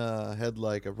 Brian had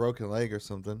like a broken leg or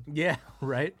something, Yeah,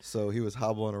 right. so he was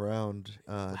hobbling around.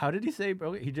 How did he say,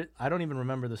 bro? I don't even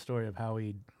remember the story of how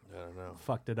he I don't know.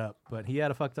 fucked it up, but he had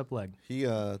a fucked up leg. He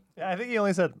Yeah, I think he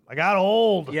only said, I got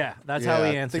old. Yeah, that's yeah, how he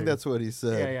I answered. think that's what he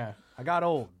said. Yeah, yeah. I got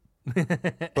old.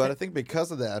 But I think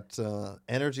because of that,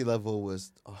 energy level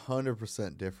was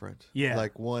 100% different. Yeah.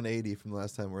 like 180 from the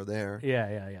last time we were there. Yeah,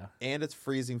 yeah, yeah. And it's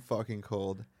freezing fucking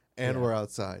cold, and Yeah. we're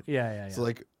outside. Yeah, yeah, yeah. So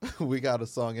like we got a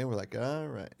song in, we're like, all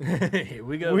right. Here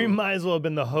we go. We might as well have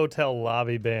been the hotel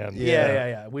lobby band. yeah, Yeah. yeah,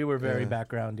 yeah. We were very Yeah.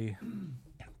 backgroundy.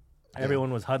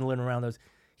 Everyone was huddling around those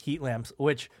heat lamps,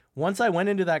 which once I went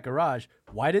into that garage,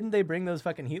 why didn't they bring those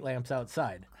fucking heat lamps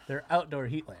outside? They're outdoor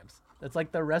heat lamps. That's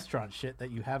like the restaurant shit that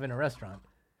you have in a restaurant.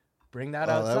 Bring that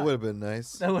Oh, outside. that would have been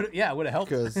nice. That would, yeah, it would have helped.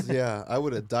 Because yeah, I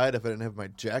would have died if I didn't have my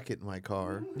jacket in my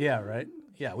car. Yeah, right.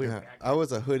 Yeah, we Yeah, were. I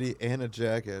was a hoodie and a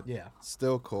jacket. Yeah.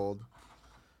 Still cold.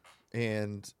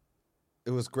 And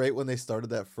it was great when they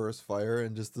started that first fire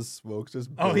and just the smoke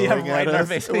just Oh, yeah, billowing right at in our us.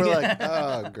 face. And we're like,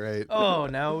 oh, great. Oh,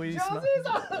 now we smell.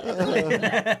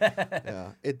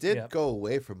 Yeah. It did Yep. go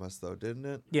away from us though, didn't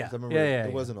it? 'Cause Yeah. I remember Yeah, it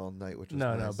yeah. wasn't all night, which was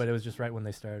No, nice. no, but it was just right when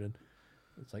they started.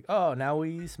 It's like, oh, now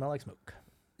we smell like smoke.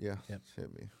 yeah, Yep.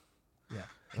 hit me. Yeah.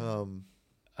 Um,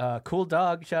 Cool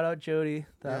dog. Shout out Jody.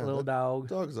 That Yeah, little that dog.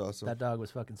 dog's awesome. That dog was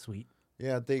fucking sweet.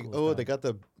 Yeah, they Coolest they dog. got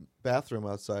the bathroom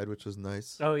outside, which was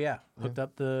nice. Oh yeah, hooked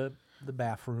up the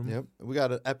bathroom. Yep, we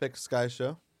got an epic sky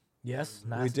show. Yes,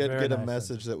 nice. We did very get a nice.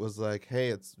 message that was like,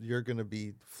 "Hey, you're gonna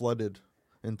be flooded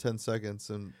in 10 seconds,"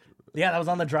 and Yeah, that was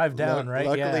on the drive down, right?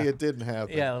 Luckily, yeah. it didn't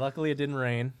happen. Yeah, luckily it didn't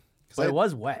rain, 'Cause but I- it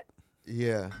was wet.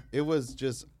 Yeah, it was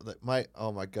just like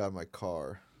oh my god, my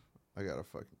car. I gotta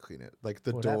fucking clean it. Like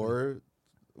the What door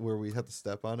where we had to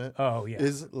step on it Oh yeah.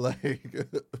 is like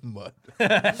mud.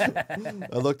 I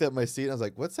looked at my seat and I was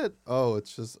like, "What's that?" Oh,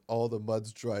 it's just all the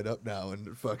mud's dried up now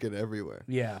and fucking everywhere.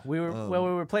 Yeah, we were we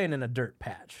were playing in a dirt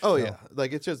patch. Oh so- yeah,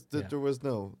 like it's just Yeah. there was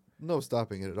no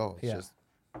stopping it at all. It's Yeah. just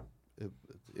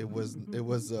it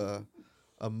was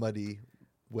a muddy,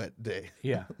 wet day.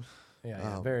 yeah,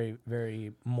 yeah. Very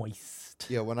very moist.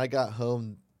 Yeah, when I got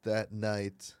home that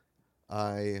night,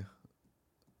 I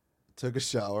took a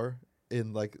shower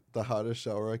in like the hottest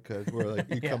shower I could, where like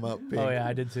you Yeah. come out pink. Oh yeah,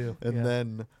 I did too. And yeah.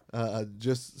 then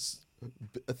just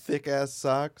thick ass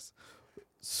socks,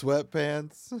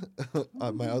 sweatpants,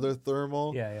 my other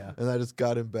thermal. yeah, yeah. And I just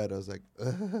got in bed. I was like, Yeah,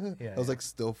 I was yeah. like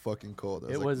still fucking cold. I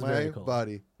was It like, was my very cold.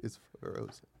 body is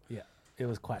frozen. Yeah, it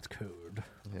was quite cold.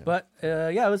 Yeah. But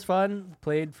yeah, it was fun.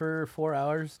 Played for 4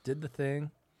 hours. Did the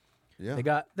thing. Yeah,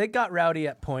 They got rowdy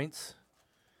at points.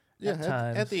 yeah. at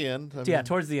times. At the end, I Yeah, mean,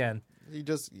 towards the end. you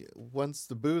just once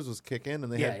the booze was kicking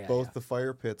and they Yeah, had yeah, both yeah. the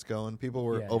fire pits going. People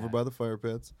were Yeah, over yeah. by the fire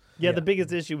pits. Yeah, Yeah. the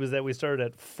biggest issue was that we started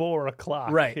at 4:00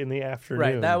 Right. in the afternoon.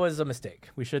 Right, that was a mistake.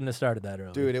 We shouldn't have started that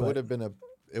early. Dude, it but would have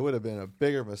been a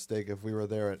bigger mistake if we were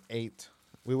there at 8.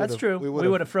 We That's would've- true. We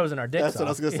would have frozen our dicks That's what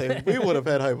I was off. gonna say. We would have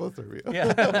had hypothermia.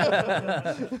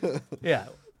 Yeah. Yeah.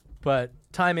 But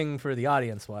timing for the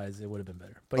audience wise, it would have been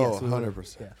better. But Oh, yes, we would've-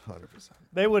 100%. 100%.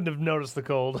 They wouldn't have noticed the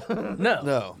cold. Yeah.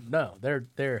 No. No,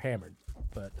 they're hammered.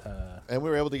 But And we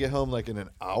were able to get home like in an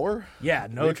hour. yeah,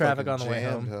 no We traffic fucking on the way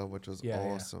jammed, home. which was Yeah,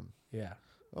 yeah. awesome. Yeah.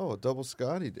 Oh, a double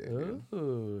Scotty day. dude.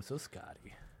 Ooh, so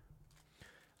Scotty.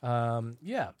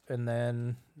 Yeah, and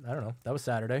then I don't know. That was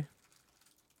Saturday.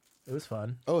 It was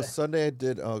fun. Oh, Sunday I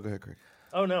did. Oh, go ahead, Craig.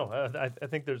 Oh no, I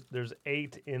think there's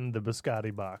 8 in the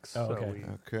biscotti box. Oh, so okay.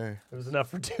 Okay. it was enough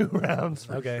for 2 rounds.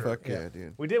 For Okay. sure. Fuck yeah,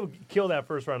 dude. We did kill that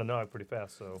first round of nog pretty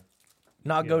fast, so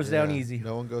Nog Yeah. goes down Yeah, easy.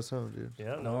 No one goes home, dude.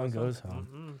 yeah. No one goes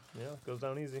home. Yeah, goes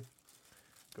down easy.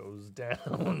 Goes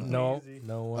down No, easy.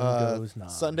 no one goes Nog.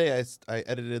 Sunday I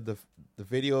edited the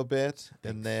video a bit,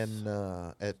 and then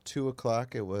at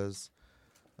 2:00 it was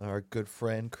our good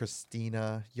friend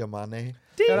Christina Yamane.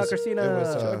 Shout out Christina.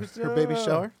 It was her baby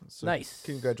shower. So Nice.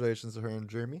 Congratulations to her and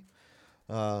Jeremy.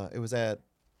 It was at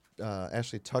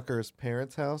Ashley Tucker's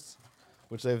parents' house,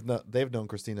 which they've known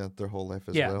Christina their whole life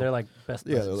as Yeah, well. they're like best.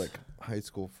 Yeah, they're buds. like high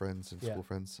school friends and Yeah. school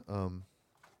friends.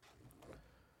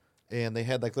 And they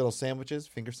had like little sandwiches,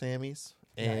 finger sammies,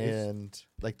 and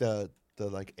like the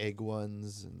like egg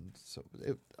ones, and so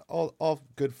all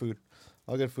good food,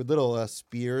 all good food. Little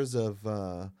spears of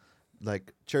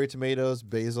like cherry tomatoes,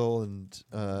 basil, and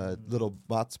little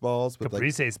matzo balls with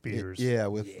Caprese like spears. yeah,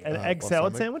 with An egg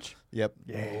salad balsamic. sandwich. Yep.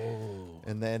 Oh.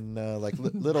 And then like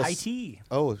little High tea.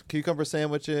 cucumber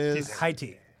sandwiches, High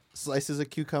tea. slices of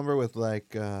cucumber with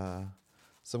like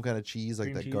some kind of cheese, like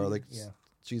Cream that cheese, garlic yeah.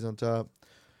 cheese on top,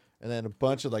 and then a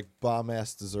bunch of like bomb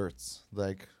ass desserts,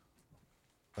 like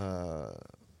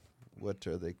what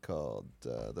are they called?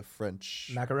 The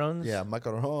French Macarons. yeah,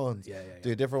 macarons. Yeah.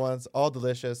 Dude, different ones, all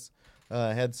delicious.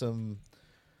 Had some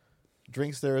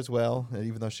drinks there as well, and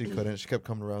even though she couldn't, she kept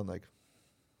coming around like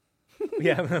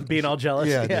Yeah, being all jealous.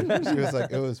 yeah, dude. She was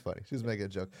like, it was funny. She was making a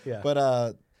joke. Yeah.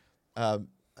 But I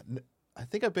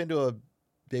think I've been to a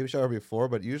baby shower before,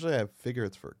 but usually I figure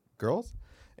it's for girls.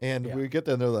 And Yeah. we get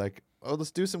there and they're like, oh,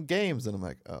 let's do some games. And I'm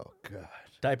like, oh, God,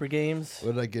 Diaper games.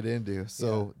 what did I get into?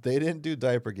 So they didn't do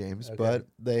diaper games, Okay. but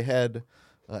they had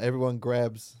everyone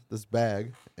grabs this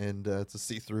bag, and it's a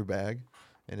see-through bag,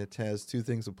 and it has 2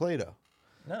 things of Play-Doh.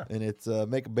 No. And it's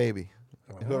make a baby.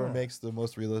 And whoever Oh. makes the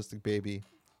most realistic baby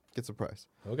gets a prize.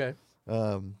 Okay.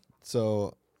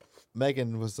 So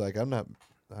Megan was like, I'm not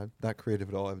creative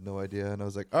at all. I have no idea. And I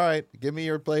was like, all right, give me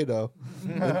your Play-Doh.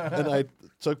 and I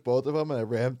took both of them and I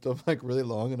ramped them like really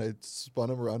long and I spun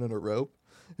them around in a rope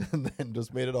and then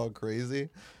just made it all crazy.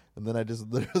 And then I just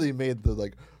literally made the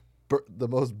like the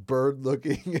most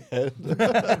bird-looking head.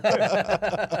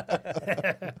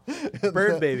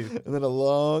 Bird baby. And then a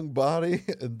long body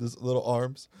and just little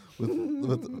arms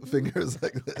with fingers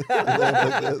like this.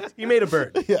 like this. You made a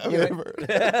bird. Yeah, I remember.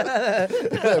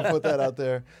 I put that out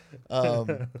there.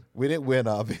 We didn't win,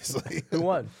 obviously. Who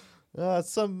won?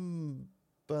 Some.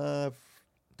 I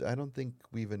don't think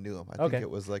we even knew him. I Okay. think it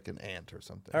was like an ant or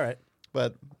something. All right.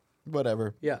 But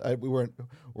whatever. Yeah. We weren't.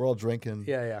 We're all drinking.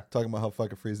 Yeah. Talking about how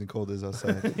fucking freezing cold it is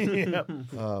outside. Yeah.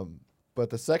 But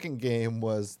the second game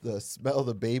was the smell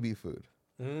the baby food.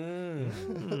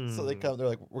 Mm. So they come. They're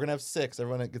like, we're gonna have 6.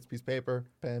 Everyone gets a piece of paper,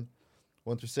 pen,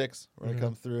 1 through 6. We're gonna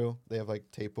come through. They have like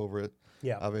tape over it,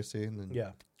 Yeah. obviously, and then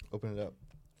Yeah. open it up.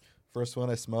 First one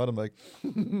I smelled, I'm like,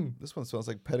 this one smells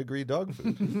like pedigree dog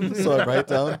food. So I write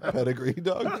down pedigree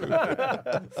dog food.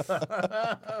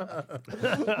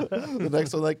 The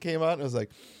next one that came out, I was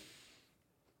like,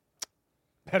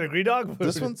 Pedigree dog food.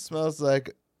 this one smells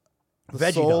like the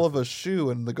Veggie sole dog of a shoe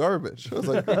in the garbage. I was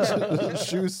like,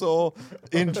 shoe sole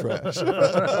in trash. And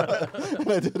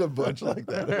I did a bunch like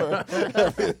that. Where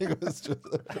everything was just.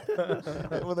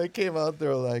 And when they came out, they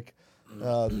were like,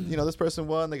 this person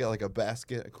won. They got like a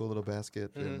basket, a cool little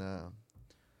basket, and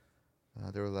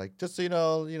they were like, just so you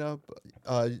know,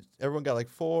 everyone got like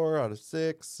 4 out of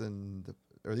 6,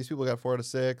 or these people got 4 out of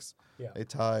 6. Yeah. They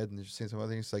tied, and they're just saying some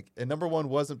other things. Like, and number 1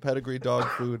 wasn't pedigree dog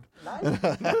food. I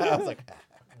was like,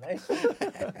 nice.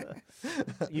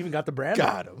 You even got the brand.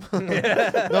 Got him.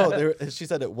 No, she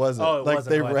said it wasn't. Oh, it like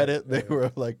wasn't. they Oh, read I- it, they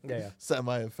were like Yeah.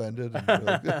 semi-offended. And were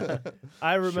like,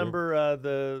 I remember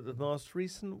the most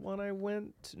recent one I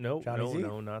went. No, Johnny Z?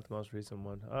 no, not the most recent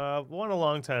one. One a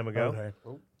long time ago. Okay.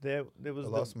 There was I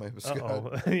lost my biscuit.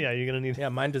 Uh-oh. Yeah, you're gonna need. Yeah,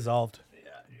 mine dissolved. Yeah,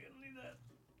 you're gonna need that.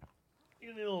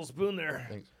 You need a little spoon there.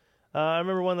 Thanks. I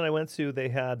remember one that I went to. They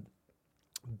had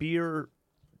beer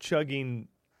chugging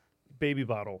baby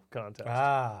bottle contest.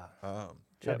 Ah. Yep.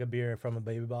 Chug a beer from a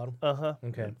baby bottle. Uh-huh.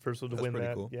 Okay. And first one to That's win pretty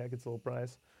that, cool. yeah, gets a little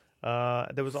prize.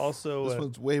 There was also This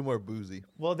one's way more boozy.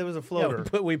 well, there was a Yeah,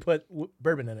 floater we put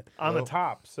bourbon in it. on the Oh.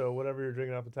 top. So whatever you're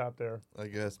drinking off the top there, I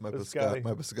guess my Biscotti.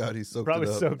 biscotti soaked probably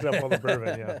it up. soaked up all the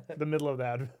bourbon. Yeah, the middle of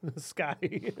that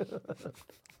Scotty.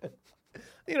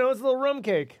 It's a little rum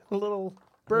cake, a little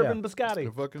bourbon It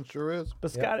biscotti, fucking sure is.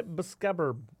 biscotti,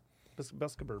 biscuburb.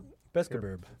 Bescaburb.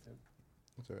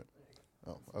 That's all right.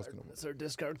 Oh, I was gonna. It's our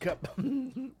discard cup.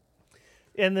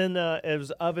 And then it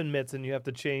was oven mitts, and you have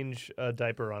to change a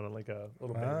diaper on it, like a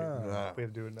little baby. Ah. We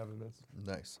have to do it in oven mitts.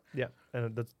 Nice. Yeah,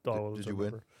 and that's all. Did you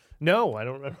win? No, I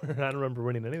don't remember. I don't remember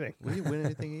winning anything. We didn't win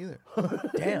anything either.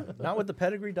 Damn, not with the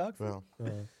pedigree dog food. Well.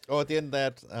 Yeah. Oh, at the end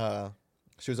of that,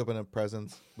 she was opening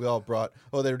presents. We all brought.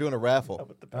 Oh, they were doing a raffle. How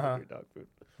about the pedigree dog food?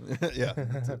 Yeah,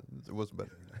 it wasn't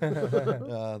better.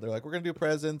 They're like, we're gonna do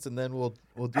presents, and then we'll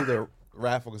do the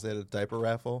raffle because they had a diaper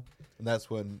raffle, and that's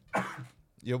when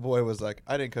your boy was like,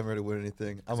 I didn't come here to win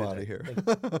anything. I'm out of here.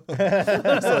 So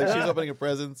like she's opening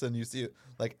presents, and you see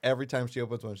like every time she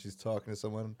opens one, she's talking to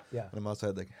someone. Yeah. And I'm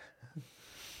outside like.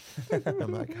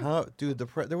 I'm like, how, dude?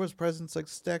 There was presents like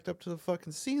stacked up to the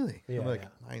fucking ceiling. Yeah, I'm like, yeah.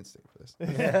 I ain't staying for this.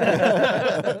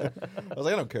 I was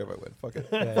like, I don't care if I win. Fuck it.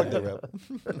 Fuck that rap.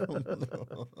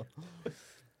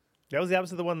 That was the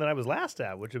opposite of the one that I was last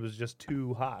at, which it was just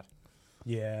too hot.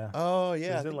 Yeah. Oh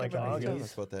yeah, It was in, like, I remember you telling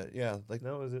August. us about that. Yeah, like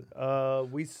No, was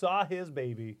it? We saw his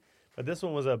baby, but this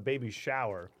one was a baby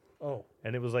shower, Oh.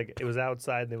 and it was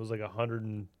outside, and it was like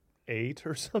 108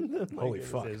 or something. Like, Holy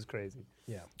fuck. It was crazy.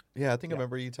 Yeah. yeah, I think I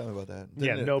remember you telling me about that.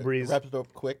 Yeah, Didn't no it breeze. Wrapped it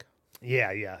up quick.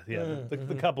 Yeah.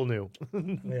 The couple knew.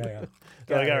 Yeah. Yeah.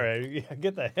 They're like, all right, yeah,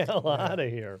 get the hell out of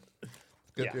here.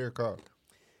 Get Yeah. to your car.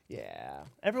 Yeah.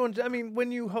 Everyone, I mean,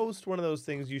 when you host one of those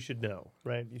things, you should know,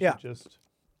 right? You Yeah. should just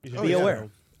you should Oh, Be yeah. aware.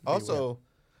 Also,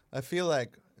 I feel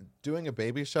like doing a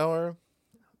baby shower,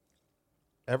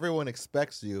 everyone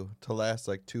expects you to last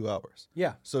like 2 hours.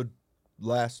 Yeah. So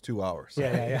last 2 hours.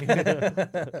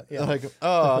 Yeah. Yeah. Like,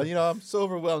 oh, I'm so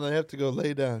overwhelmed. I have to go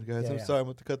lay down, guys. Yeah, I'm yeah. sorry. I'm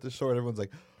going to cut this short. Everyone's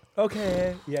like,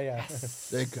 Okay. Yeah.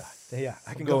 thank God. Yeah.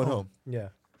 I can I'm go going home. Yeah.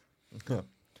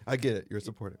 I get it. You're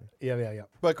supporting me. Yeah.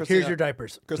 But Christina, Here's your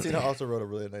diapers. Christina also wrote a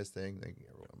really nice thing. Thanking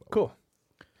everyone. Cool.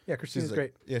 Yeah, She's Christina's like,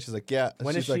 great. Yeah, she's like, yeah.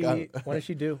 When is she's she? like, When is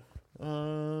she due? I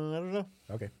don't know.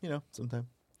 Okay. Sometime.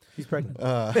 She's pregnant.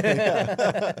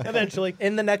 eventually.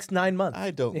 In the next 9 months.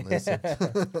 I don't listen.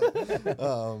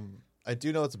 I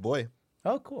do know it's a boy.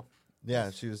 Oh, cool.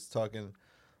 Yeah, she was talking.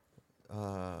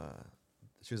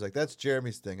 She was like, "That's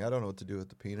Jeremy's thing. I don't know what to do with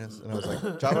the penis." And I was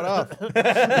like, "Chop it off."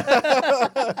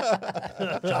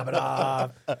 Chop it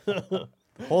off.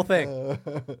 Whole thing.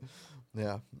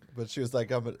 Yeah, but she was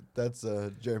like, "That's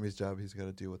Jeremy's job. He's got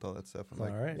to deal with all that stuff." I'm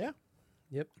like, All right. "Yeah."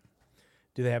 Yep.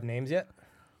 Do they have names yet?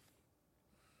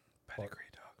 Pedigree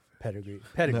dog. Pedigree.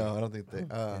 No, I don't think they.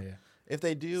 Yeah. If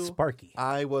they do, Sparky.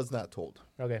 I was not told.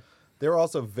 Okay. They were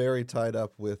also very tied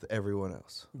up with everyone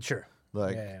else. Sure.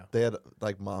 Like Yeah. they had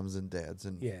like moms and dads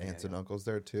and Yeah, aunts yeah. and uncles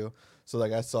there too. So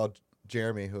like I saw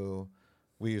Jeremy, who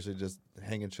we usually just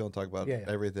hang and chill and talk about Yeah, yeah.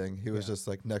 everything. He was Yeah. just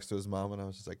like next to his mom, and I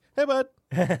was just like, "Hey, bud,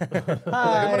 Hi.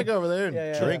 I want to go over there and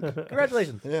Yeah, yeah, drink." yeah.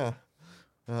 Congratulations. Yeah.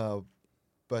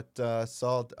 But I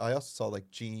also saw like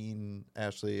Gene,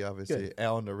 Ashley, obviously, Good.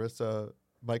 Alan, Narissa,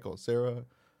 Michael, Sarah,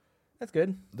 That's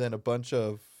good. then a bunch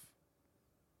of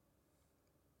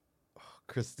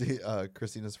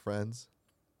Christina's friends.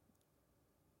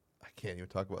 I can't even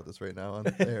talk about this right now on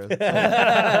air.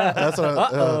 That's what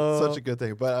Uh-oh. such a good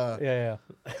thing. But Yeah.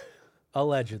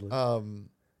 Allegedly.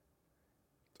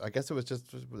 I guess it was just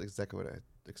exactly what I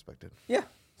expected. yeah.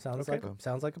 Sounds okay.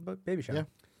 like a baby shower. Yeah.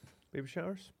 Baby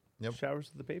showers? Yep. Showers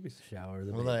of the babies. Shower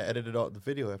the Well, baby. then I edited all the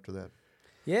video after that.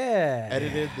 Yeah.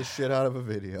 Edited the shit out of a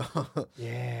video.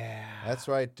 Yeah. That's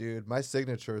right, dude. My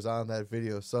signature is on that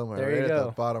video somewhere. There right you at go.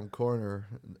 the bottom corner.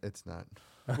 It's not.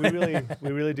 We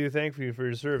really do thank you for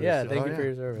your service. Yeah. you Thank know, you for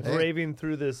your service. Hey. braving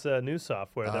through this new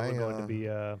software that I, we're going to be.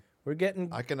 We're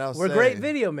getting. I can now We're say great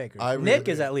video makers. I Nick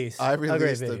re- is at least. I a great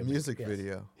released video a maker. music Yes.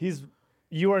 video.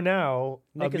 You are now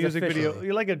Nick a is music video. officially-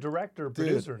 You're like a director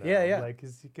producer now. Yeah, yeah. Like,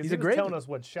 cause He's he a was great- telling us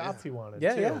what shots he wanted.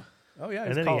 Yeah, too. yeah. Oh yeah. And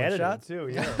he's then he calling edited shots. too.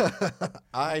 Yeah.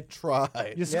 I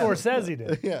tried. You Scorsese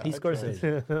did. Yeah, He I scores tried.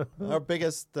 it. Our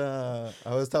biggest, I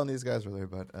was telling these guys earlier,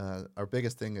 but our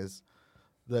biggest thing is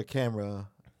the camera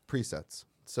presets.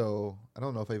 So I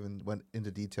don't know if I even went into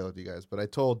detail with you guys, but I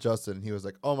told Justin, and he was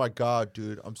like, "Oh my god,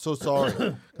 dude, I'm so sorry."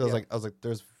 'Cause I was like,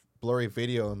 "There's blurry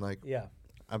video," and like, Yeah.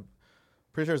 I'm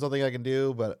pretty sure there's nothing I can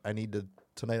do, but I need to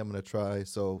tonight. I'm gonna try.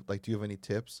 So like, do you have any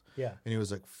tips? Yeah. And he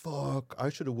was like, "Fuck, I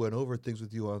should have went over things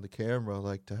with you on the camera,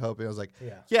 like to help you." I was like,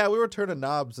 Yeah. "Yeah, we were turning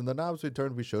knobs, and the knobs we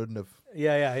turned, we shouldn't have."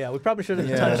 Yeah. We probably should have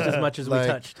Yeah. touched as much as we Like-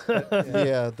 touched.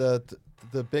 Yeah,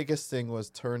 the biggest thing was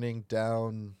turning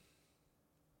down.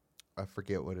 I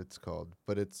forget what it's called,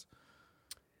 but it's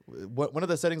one of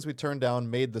the settings we turned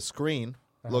down made the screen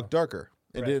look darker.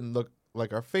 It Right. didn't look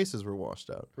like our faces were washed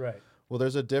out. Right. Well,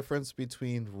 there's a difference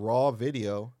between raw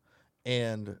video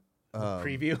and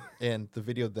Preview. and the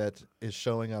video that is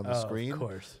showing on the screen. Of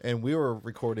course. And we were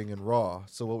recording in raw,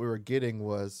 so what we were getting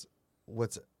was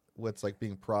what's what's like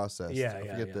being processed. Yeah, I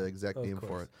yeah, forget yeah. the exact Of name for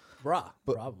course. it. Raw.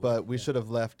 But probably. but we should have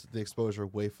left the exposure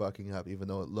way fucking up, even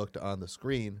though it looked on the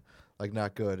screen like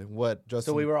not good. And what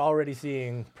Justin? So we were already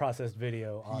seeing processed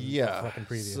video on the fucking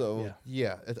preview. So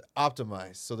it's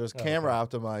optimized. So there's camera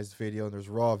optimized video and there's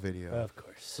raw video. Of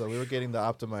course. So we were getting the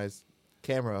optimized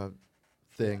camera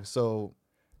thing. So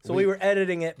we were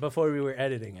editing it before we were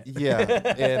editing it. yeah,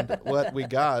 and what we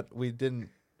got, we didn't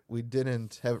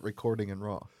have it recording in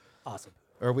raw. Awesome.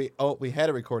 Or we had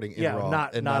it recording in raw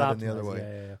not and not in the other optimized.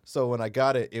 way. Yeah. So when I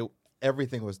got it,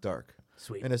 everything was dark.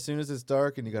 Sweet. And as soon as it's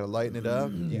dark and you got to lighten it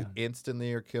up, you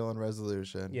instantly are killing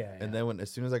resolution. Yeah, And yeah. then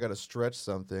as soon as I got to stretch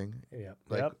something, Yeah.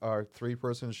 like Yep. our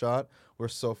 3-person shot, we're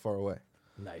so far away.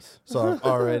 Nice. So I'm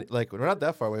already like we're not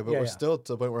that far away, but Yeah, we're yeah. still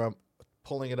to the point where I'm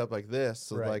pulling it up like this.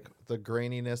 So Right. like the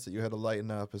graininess that you had to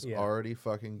lighten up is Yeah. already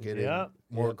fucking getting Yeah.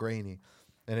 more Yep. grainy,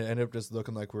 and it ended up just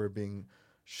looking like we were being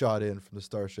shot in from the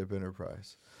Starship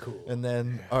Enterprise. Cool. And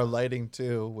then our lighting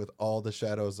too, with all the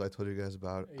shadows I told you guys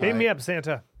about. Hit me up,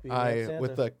 Santa.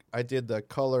 I did the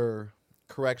color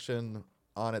correction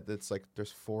on it. That's like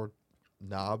there's 4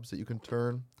 knobs that you can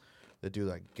turn that do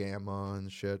like gamma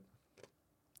and shit.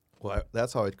 Well,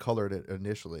 that's how I colored it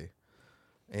initially,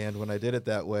 and when I did it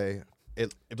that way,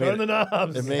 it Turn made the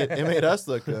knobs. it made us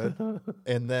look good,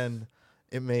 and then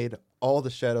it made all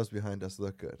the shadows behind us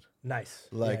look good, Nice.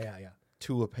 like- yeah.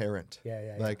 too apparent.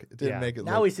 Yeah. Like it didn't Yeah. make it.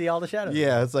 Now look, we see all the shadows.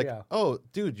 yeah, it's like, Yeah. oh,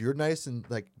 dude, you're nice and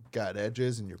like got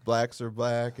edges, and your blacks are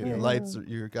black, and your lights are,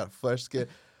 you got flesh skin.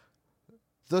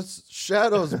 The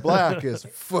shadows black is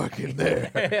fucking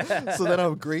there. So then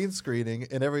I'm green screening,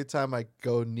 and every time I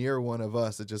go near one of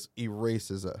us, it just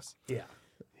erases us. Yeah.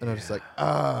 And I'm just like,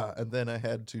 and then I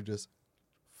had to just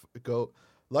go.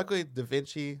 Luckily,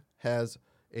 DaVinci has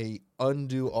a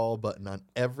undo all button on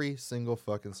every single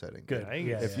fucking setting. Good. Nice.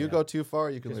 Yeah, If yeah, you yeah. go too far,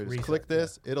 you can Just literally just reset, click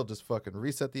this. It'll just fucking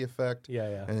reset the effect.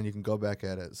 Yeah. And then you can go back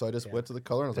at it. So I just Yeah. went to the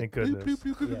color and I was Thank like, bloop, goodness.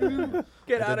 bloop, bloop, bloop, Yeah. bloop, bloop.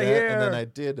 Get I did out of that, here. And then I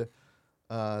did.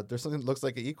 There's something that looks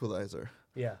like an equalizer,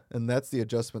 Yeah. and that's the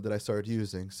adjustment that I started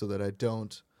using so that I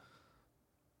don't.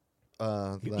 You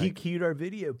Like, EQ'd our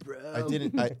video, bro. I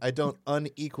didn't. I don't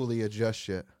unequally adjust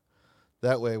shit.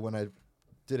 That way, when I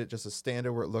did it just a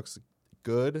standard where it looks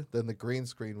good, then the green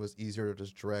screen was easier to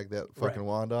just drag that fucking Right.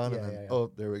 wand on, Yeah, and then yeah, yeah.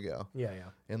 oh, there we go. Yeah.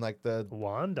 And like the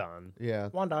Wandon.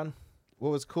 Wandon. what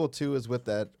was cool too is with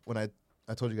that when I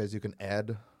told you guys you can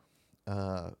add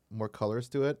more colors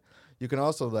to it. You can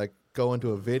also like go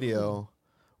into a video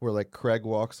where like Craig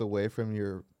walks away from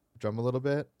your drum a little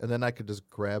bit, and then I could just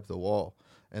grab the wall,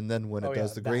 and then when Oh, it yeah,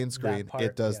 does the that- green that screen, part,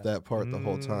 it does yeah. that part the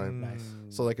whole time. Nice.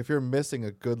 So like if you're missing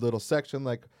a good little section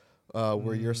like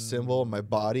where your symbol, my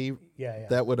body, Yeah.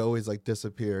 that would always like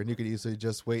disappear, and you could easily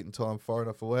just wait until I'm far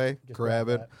enough away, Just grab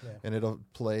it, that. Yeah. and it'll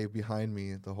play behind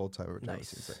me the whole time every time it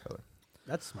sees Nice. that color.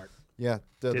 That's smart. Yeah,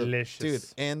 dude,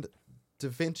 Delicious. and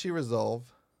DaVinci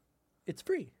Resolve It's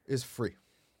free. is free.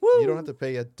 Woo! You don't have to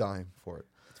pay a dime for it.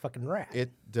 It's fucking rad.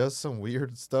 It does some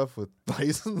weird stuff with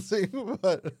licensing,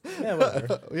 but Yeah,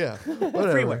 whatever. yeah,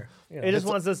 whatever. Freeware. You know. It just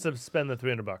wants us to spend the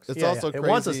 $300. It's Yeah, also yeah. crazy. It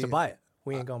wants us to buy it.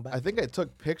 We ain't going back. I think I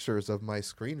took pictures of my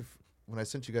screen when I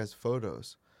sent you guys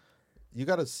photos. You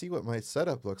got to see what my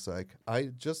setup looks like. I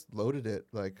just loaded it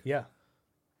like Yeah.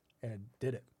 And it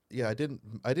did it. yeah, I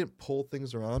didn't pull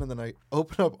things around, and then I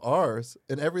open up ours,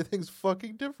 and everything's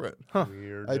fucking different.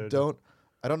 Weird.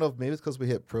 I don't know if maybe it's because we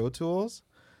hit Pro Tools.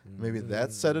 Maybe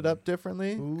that set it up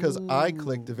differently because I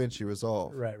clicked DaVinci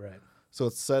Resolve, Right. so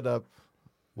it's set up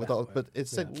with That all. way. But it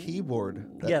said keyboard.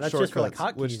 Yeah, that's just for, like,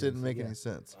 shortcuts, which hotkeys and didn't make stuff, any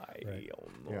sense. I Right.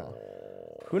 don't Yeah.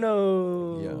 know. Who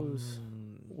knows?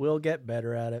 We'll get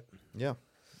better at it. Yeah,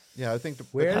 I think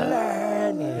We're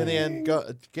learning. in the end,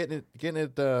 getting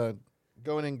it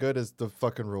going in good is the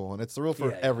fucking rule, and it's the rule for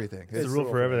Yeah, yeah. everything. It's the rule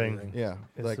for everything. Yeah,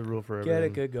 It's like the rule for Get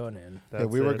everything. it good going in. yeah, That's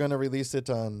we were it. going to release it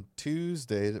on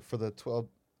Tuesday for the 12.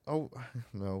 Oh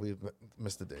no, we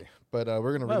missed a day, but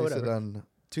we're going to Well, release it whatever. on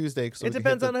Tuesday. So It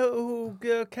depends on who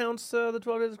counts the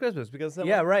 12 days of Christmas. Because someone,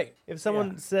 Yeah, right. if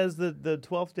someone Yeah. says that the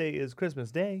 12th day is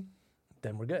Christmas Day,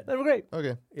 Then we're good. then we're great.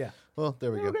 Okay, Yeah. well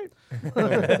there we We're go.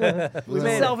 great. We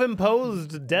made it.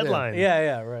 Self-imposed deadline.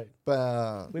 Yeah, right.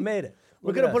 But We made it. We're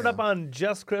Look gonna at put it us. up on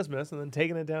just Christmas and then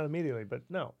taking it down immediately. But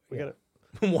no, we Yeah. got it.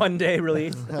 One day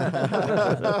release.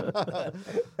 I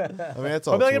mean, that's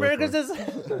all. I'll be like, it's Merry worth for.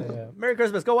 Christmas. Yeah. Merry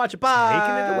Christmas. Go watch it. Bye.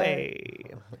 Taking it away.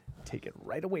 Take it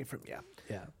right away from you.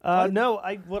 Yeah. No,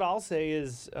 what I'll say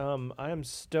is I am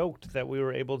stoked that we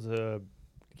were able to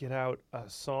get out a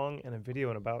song and a video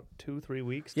in about 2-3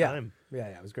 weeks Yeah. time. Yeah,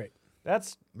 it was great.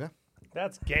 That's Yeah.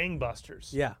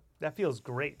 gangbusters. Yeah. That feels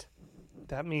great.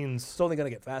 that means It's only gonna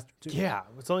get faster too. yeah,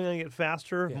 it's only going to get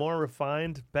faster, Yeah. more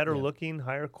refined, better Yeah. looking,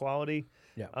 higher quality.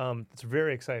 Yeah. It's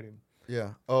very exciting.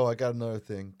 Yeah. Oh, I got another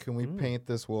thing. Can we Mm. paint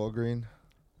this wall green?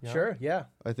 Yeah. Sure. Yeah.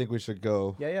 I think we should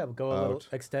go Yeah. Go a little, Out.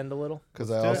 extend a little. because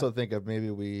Let's I do it. also think if maybe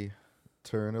we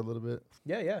turn a little bit.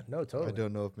 Yeah. No, totally. I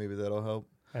don't know if maybe that'll help.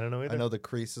 I don't know either. I know the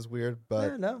crease is weird,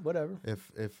 but Yeah, no, whatever.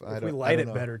 if I If don't, we I light don't it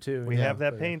know. better too. We yeah, have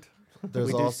that but, paint. There's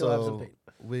We do still have some also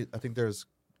paint. I think there's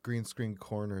green screen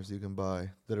corners you can buy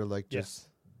that are like just Yes.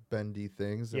 bendy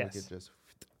things that Yes. we could just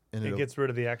and It it'll- gets rid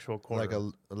of the actual corner.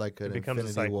 like an becomes a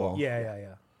infinity sidewall. wall.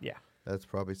 Yeah. That's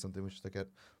probably something we should look at.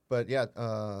 But yeah,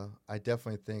 I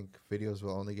definitely think videos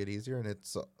will only get easier, and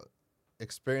it's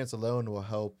experience alone will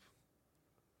help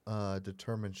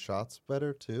determine shots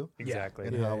better too, Exactly.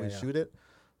 and Yeah, how yeah, we yeah. shoot it.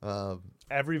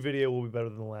 Every video will be better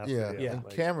than the last Yeah, video. and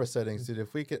Like, camera settings, dude.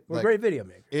 If we could, We're like, great video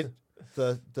makers. it,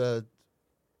 the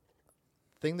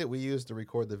thing that we use to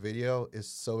record the video is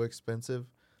so expensive.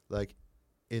 Like,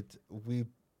 we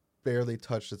barely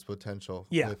touched its potential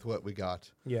Yeah. with what we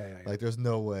got. Yeah. Like, there's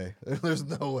no way. There's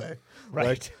no way. Right.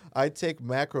 Like, I take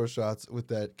macro shots with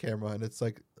that camera, and it's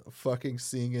like fucking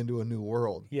seeing into a new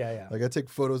world. Yeah. Like, I take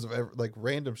photos of like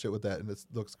random shit with that, and it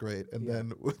looks great. And Yeah.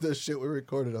 then with the shit we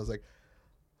recorded, I was like,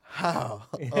 how?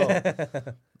 Oh.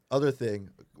 Other thing,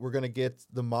 we're gonna get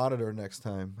the monitor next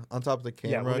time on top of the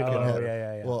Yeah, camera. we it can can have- have-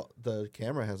 yeah. Well, the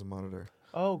camera has a monitor,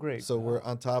 oh, great. so we're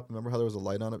on top. Remember how there was a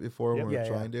light on it before Yep. when we were Yeah,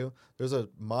 yeah. trying to? There's a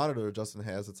monitor Justin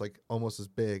has. It's like almost as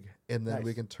big, and then we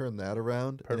Nice. can turn that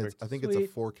around. And Perfect. I think it's Sweet.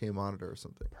 a 4K monitor or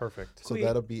something. Perfect. So Sweet.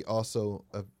 that'll be also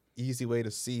a easy way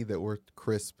to see that we're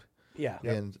crisp. Yeah.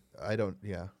 Yep. And I don't.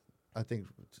 Yeah, I think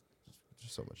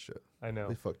just so much shit. I know.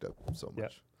 We fucked up so Yep.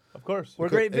 much. Of course. We're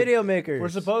Okay, great video makers. We're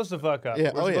supposed to fuck up.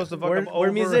 Yeah, We're oh, yeah. supposed to fuck We're, up over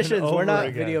we're musicians. and We're over not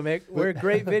again. video makers. We're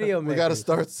great video makers. We got to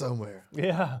start somewhere.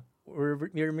 Yeah.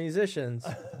 You're musicians.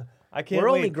 I can't We're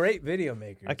wait. only great video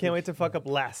makers. I can't wait to fuck up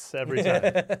less every time.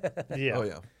 Yeah. Oh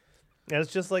yeah. And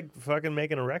it's just like fucking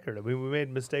making a record. I mean, we made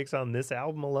mistakes on this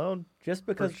album alone. Just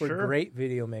because For we're sure. great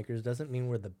video makers doesn't mean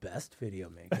we're the best video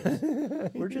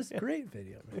makers. We're just great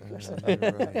video makers.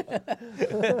 You're right.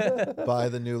 Buy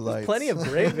the new lights. Plenty of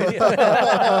great video.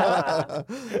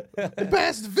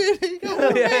 best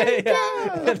video.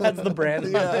 yeah. That's the brand.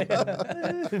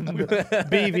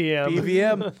 BVM.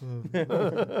 BVM.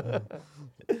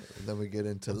 And then we get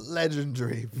into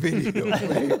legendary video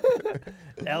maker.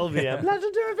 LVM.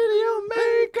 Legendary video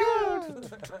maker.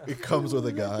 It comes with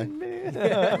a guy.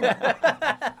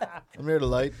 I'm here to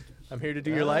light. I'm here to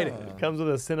do your lighting. Comes with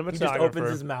a He just opens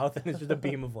his cinematographer. mouth and it's just a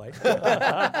beam of light.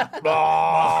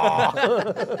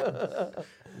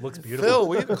 Looks beautiful. Phil,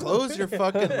 will you close your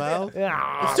fucking mouth?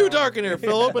 It's too dark in here.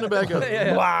 Phil, open it back up.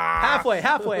 Yeah.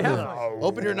 Halfway.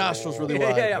 Open your nostrils really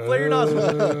wide. Yeah. Play your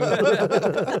nostrils.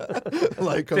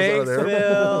 Light comes Thanks, out of there.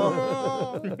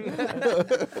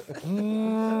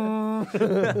 Phil.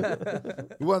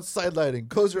 We want side lighting.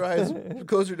 Close your eyes,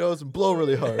 close your nose, and blow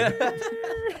really hard.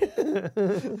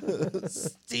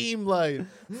 Steam light.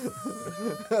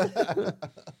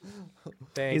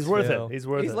 Thanks, He's worth Phil. it. He's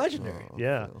worth He's it. legendary.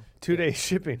 Yeah. 2-day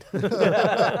shipping.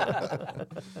 Yeah.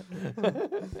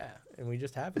 And we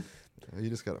just have it. You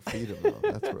just gotta feed him though.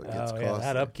 That's where it gets Oh, costly. yeah.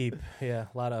 That upkeep. Yeah.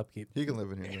 A lot of upkeep. He can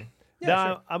live in here. Yeah, now,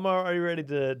 sure. I'm already ready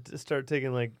to start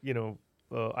taking, like,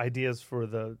 ideas for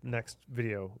the next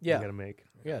video Yeah. we're going to make.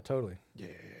 Yeah, totally.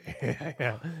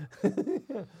 Yeah.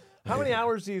 How many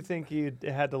hours do you think you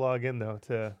had to log in, though,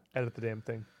 to edit the damn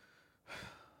thing?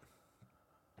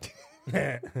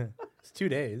 It's 2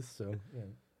 days, so yeah.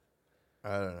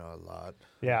 I don't know, a lot.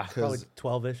 Yeah. Probably 'Cause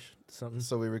 12-ish, something.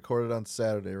 so we recorded on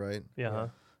Saturday, right? Yeah. Huh?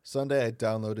 Sunday I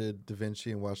downloaded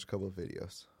DaVinci and watched a couple of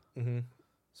videos. Mm-hmm.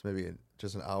 So maybe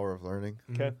just an hour of learning.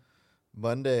 Okay.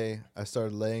 Monday I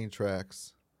started laying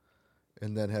tracks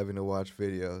and then having to watch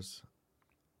videos.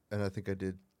 And I think I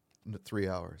did 3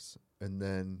 hours. And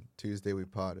then Tuesday we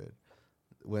potted.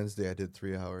 Wednesday I did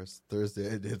 3 hours.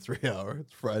 Thursday I did 3 hours.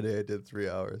 Friday I did 3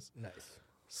 hours. Nice.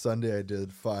 Sunday I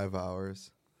did 5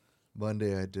 hours.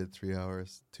 Monday I did 3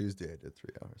 hours. Tuesday I did 3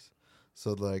 hours.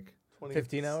 So like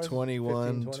 15 hours?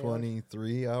 21, 15, 20 hours?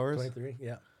 23 hours. 23,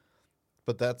 yeah.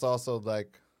 But that's also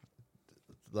like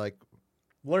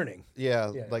Learning.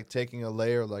 yeah, Yeah. like taking a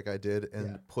layer like I did and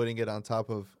Yeah. putting it on top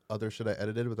of other shit I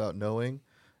edited without knowing,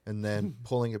 and then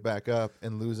pulling it back up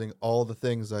and losing all the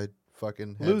things I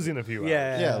fucking had. Losing a few hours.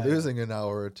 Yeah. losing an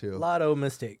hour or A two. lot of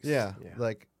mistakes. Yeah, Yeah.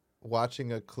 like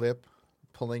watching a clip,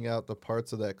 pulling out the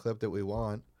parts of that clip that we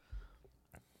want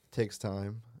takes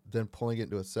time. Then pulling it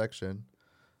into a section,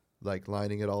 like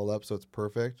lining it all up so it's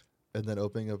perfect, and then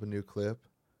opening up a new clip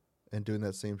and doing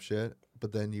that same shit.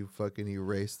 but then you fucking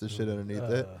erase the shit underneath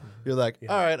it. You're like,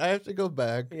 yeah. all right, I have to go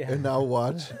back Yeah. and now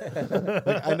watch.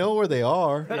 Like, I know where they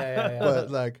are, Yeah.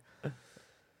 but like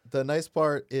the nice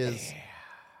part is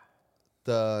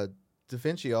the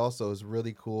DaVinci also is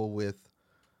really cool with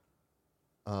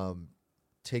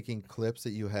taking clips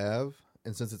that you have,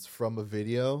 and since it's from a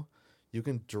video, you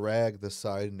can drag the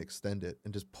side and extend it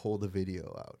and just pull the video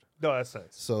out. No, that's nice.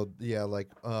 So yeah, like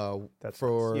That's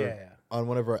for Yeah. on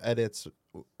one of our edits,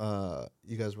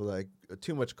 you guys were like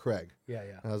too much Craig. Yeah.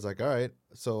 And I was like, all right.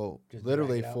 So Just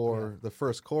literally drag it out, for the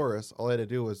first chorus, all I had to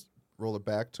do was roll it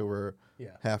back to where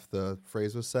Yeah. half the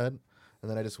phrase was said, and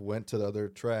then I just went to the other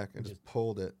track and just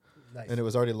pulled it, Nice. and it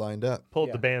was already lined up. Pulled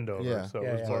Yeah. the band over, Yeah. so Yeah,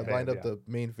 it was yeah, So more I band, lined up yeah. the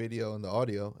main video and the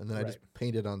audio, and then I just Right.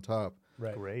 painted on top.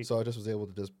 Right. Great. So I just was able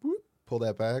to just boop, pull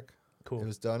that back. Cool. It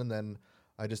was done, and then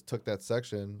I just took that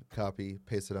section, copy,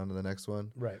 paste it onto the next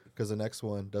one, Right. because the next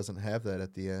one doesn't have that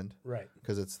at the end Right.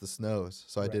 because it's the snows.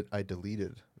 So Right. I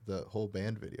deleted the whole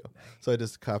band video. So I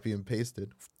just copy and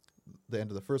pasted the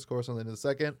end of the first chorus and the end of the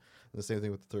second, and the same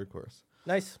thing with the third chorus.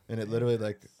 Nice. And it literally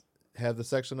like have the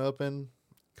section open,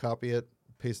 copy it,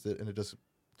 paste it, and it just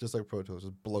like Pro Tools,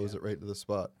 just blows it right into the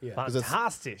spot. Yeah. 'Cause it's-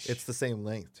 Fantastic. It's the same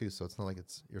length too, so it's not like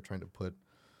you're trying to put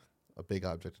a big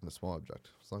object in a small object.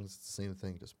 As long as it's the same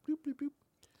thing, just bloop bloop bloop.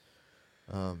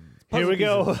 Here we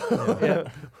go.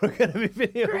 Yeah. We're gonna be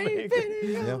video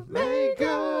Yeah.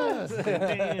 makers.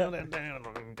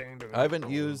 I haven't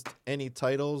used any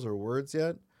titles or words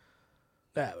yet,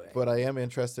 That way. but I am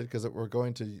interested because we're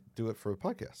going to do it for a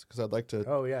podcast. Because I'd like to.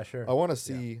 Oh yeah, sure. I want to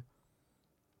see.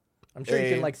 I'm sure you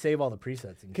Hey. can like save all the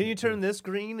presets. And Can you keep turn them. this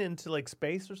green into like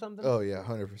space or something? Oh yeah,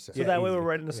 100%. so Yeah, that way easy. we're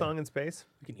writing a Yeah. song in space.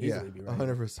 You can Yeah, easily be right.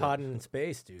 100%. Podding in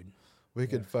space, dude. We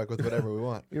could fuck with whatever we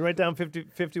want. You write down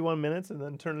 51 minutes and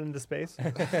then turn it into space.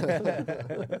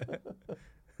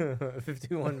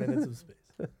 51 minutes of space.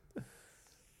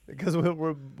 Because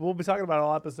we'll be talking about it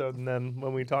all episode, and then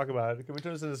when we talk about it, can we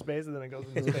turn this into space, and then it goes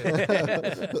into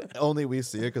space. Only we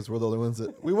see it because we're the only ones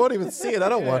that we won't even see it. I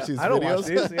don't watch these I don't videos. watch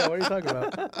these. Yeah, what are you talking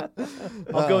about?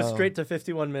 I'll go straight to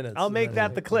 51 minutes. I'll and make then-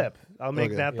 that the clip. I'll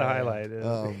make Okay. that the Yeah, yeah. highlight.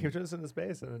 Um, You turn this into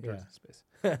space, and then it turns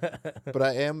Yeah. into space. But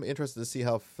I am interested to see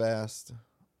how fast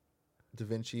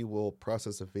DaVinci will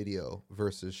process a video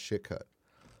versus Shitcut.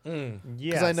 Mm.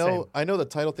 Yeah, Because same. I know the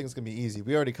title thing's gonna be easy.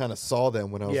 We already kind of saw them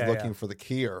when I was Yeah, looking yeah. for the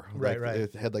keyer. Right, Like, right.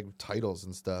 It had like titles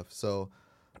and stuff. So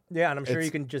Yeah, and I'm sure It's-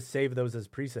 you can just save those as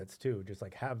presets too. Just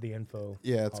like have the info.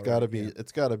 yeah, it's already, gotta be yeah.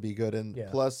 it's gotta be good. And Yeah.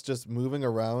 plus, just moving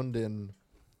around in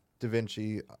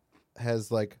DaVinci has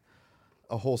like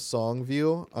a whole song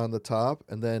view on the top,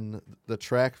 and then the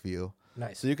track view.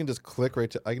 Nice. So you can just click right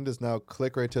to. I can just now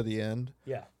click right to the end.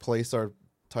 Yeah. Place our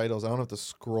titles. I don't have to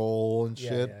scroll and Yeah,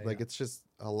 shit. yeah, Like yeah. it's just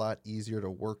a lot easier to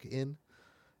work in.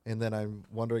 And then I'm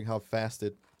wondering how fast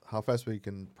we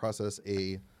can process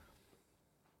a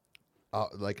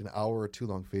like an hour or two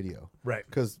long video. Right.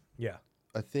 Because Yeah.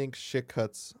 I think shit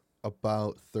cuts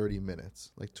about 30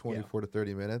 minutes, like 24 to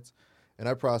 30 minutes. And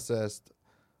I processed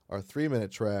our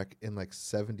 3-minute track in like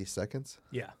 70 seconds.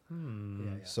 Yeah. Hmm.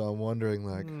 Yeah, yeah. So I'm wondering,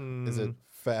 like, is it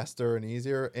faster and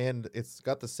easier? And it's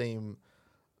got the same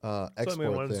It's only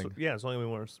export one thing. yeah, it's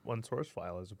only one source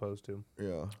file as opposed to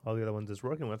Yeah. all the other ones it's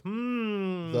working with.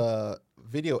 The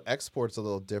video export's a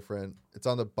little different. It's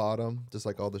on the bottom, just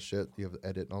like all the shit you have to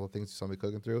edit and all the things you saw me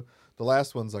clicking through. The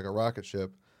last one's like a rocket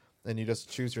ship, and you just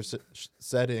choose your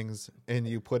settings and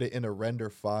you put it in a render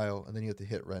file, and then you have to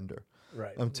hit render.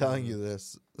 Right. I'm telling you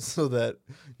this so that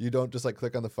you don't just like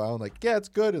click on the file and like, yeah, it's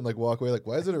good, and like walk away like,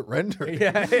 why isn't it rendering?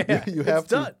 Yeah, yeah. You have It's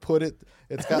to done. put it.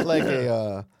 It's got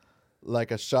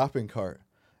like a shopping cart,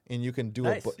 and you can do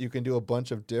Nice. you can do a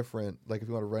bunch of different, like if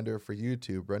you want to render it for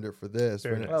YouTube, render it for this,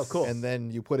 Very render- nice. Oh, cool. and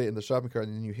then you put it in the shopping cart,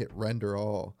 and then you hit render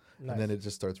all, Nice. and then it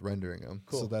just starts rendering them.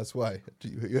 So Cool. that's why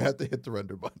you have to hit the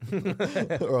render button,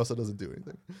 or else it doesn't do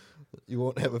anything. You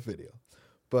won't have a video.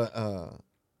 But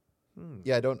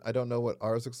yeah, I don't know what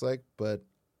ours looks like, but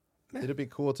it'd be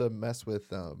cool to mess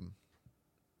with.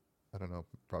 I don't know,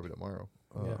 probably tomorrow.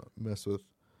 Yeah. Mess with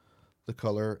the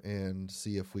color and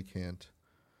see if we can't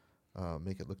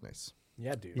make it look nice.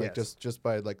 Yeah, dude. Like just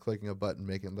by like clicking a button,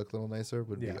 making it look a little nicer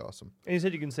would Yeah. be awesome. And you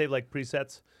said you can save like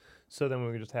presets, so then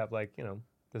we could just have like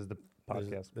this is the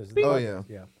podcast. This is Oh, the- yeah.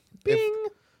 Yeah.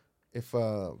 If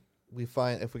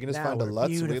we can just Now find a we're LUTs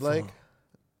we beautiful. like.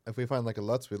 If we find like a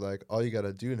LUTs we like, all you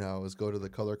gotta do now is go to the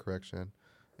color correction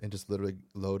and just literally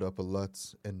load up a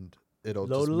LUTs, and it'll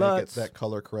Load just make it LUTs. that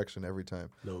color correction every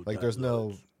time. Load Like that there's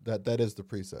no LUTs. that is the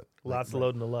preset. Lots of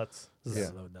loading the LUTs. Yeah.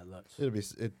 Load that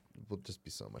LUTs. It will just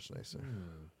be so much nicer.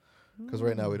 Hmm. Because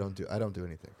right now I don't do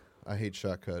anything. I hate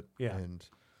Shotcut. Yeah. And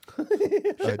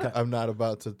I'm not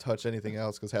about to touch anything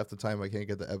else because half the time I can't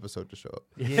get the episode to show up.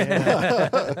 Yeah.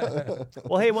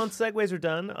 Well, hey, once segues are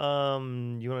done,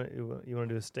 you want to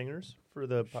do a stingers for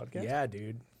the podcast? Yeah,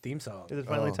 dude. Theme song. Is it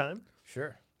finally Oh. time?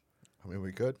 Sure. I mean,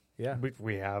 we could. Yeah.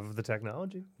 We have the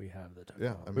technology. We have the time.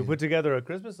 Yeah, I We mean, put together a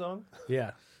Christmas song.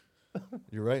 Yeah.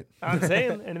 you're right. I'm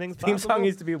saying anything's Theme possible. song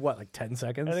used to be what, like 10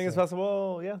 seconds? Anything is So-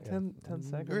 possible. Yeah, 10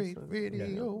 seconds. Great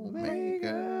radio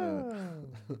maker.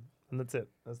 And that's it.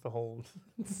 That's the whole.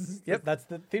 Yep, that's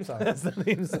the theme song. That's the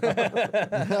theme song.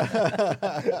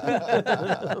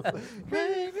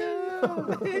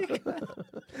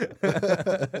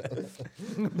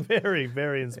 Very,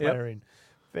 very inspiring.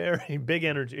 Very big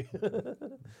energy.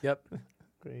 Yep.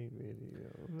 Great video.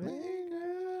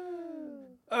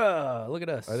 Look at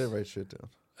us. I didn't write shit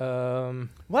down.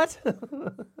 What?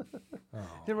 Oh.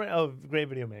 Didn't write- oh, great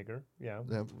video maker. Yeah.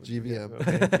 Yeah, GVM.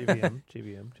 Okay,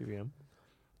 GVM.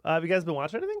 Have you guys been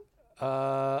watching anything?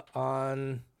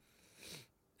 On,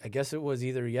 I guess it was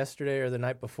either yesterday or the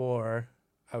night before.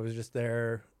 I was just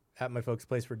there at my folks'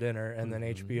 place for dinner, and then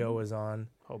HBO was on,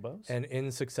 Hobos. and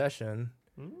in succession,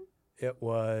 Hmm? it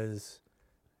was.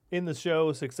 In the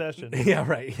show Succession. Yeah,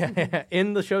 right. Yeah.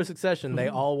 In the show Succession, they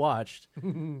all watched.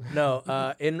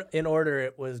 No, in order,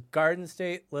 it was Garden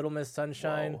State, Little Miss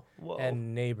Sunshine, Whoa.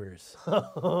 and Neighbors.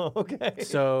 Okay.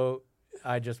 So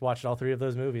I just watched all three of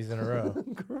those movies in a row.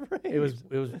 Great. It was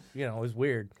it was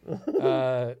weird.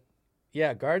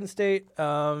 Yeah, Garden State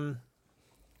doesn't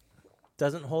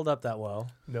hold up that well,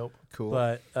 Nope. Cool.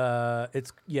 but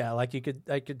it's like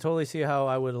I could totally see how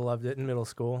I would have loved it in middle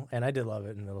school, and I did love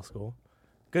it in middle school.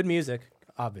 Good music,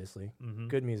 obviously. Mm-hmm.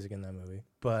 Good music in that movie,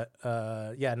 but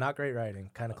not great writing,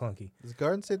 kind of clunky. Is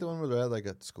Garden State the one where they're at like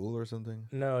at school or something?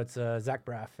 No, it's Zach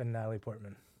Braff and Natalie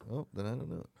Portman. Oh, then I don't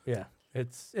know. Yeah,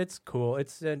 it's cool.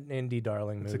 It's an indie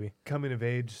darling It's movie. a coming of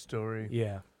age story.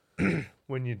 Yeah,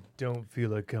 When you don't feel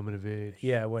like coming of age.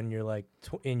 yeah. When you're like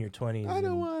in your 20s, I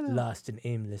don't and wanna. lost and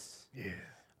aimless. Yeah.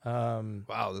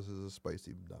 Wow, this is a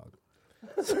spicy dog.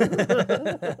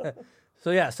 So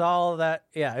yeah, saw all of that.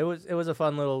 Yeah, it was a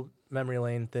fun little memory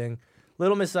lane thing.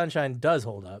 Little Miss Sunshine does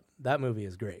hold up. That movie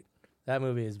is great. That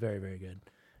movie is very, very good.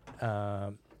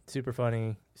 Super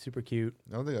funny, super cute.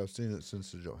 I don't think I've seen it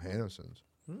since the Johannassons.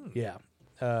 Yeah,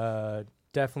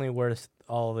 definitely worth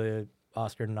all the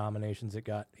Oscar nominations it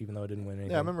got, even though it didn't win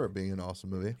anything. Yeah, I remember it being an awesome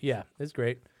movie. Yeah, it's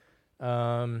great.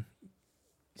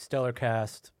 Stellar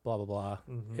cast, blah blah blah.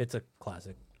 Mhm. It's a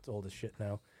classic. It's old as shit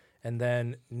now. And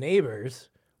then Neighbors,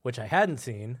 which I hadn't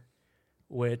seen,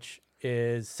 which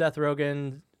is Seth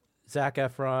Rogen, Zac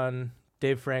Efron,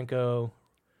 Dave Franco,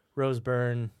 Rose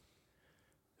Byrne.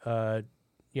 Seth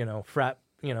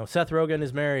Rogen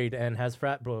is married and has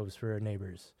frat bros for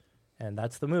Neighbors, and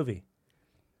that's the movie.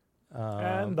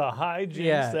 And the hijinks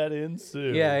yeah. that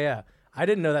ensue. Yeah. I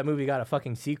didn't know that movie got a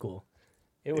fucking sequel.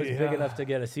 It was big Yeah. enough to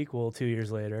get a sequul 2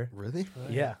 years later. Really?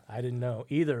 Yeah, I didn't know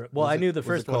either. Well, Was I it- knew the was it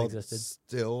first one called existed.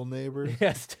 Still Neighbors?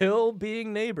 Yeah, still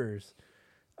being neighbors.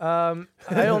 I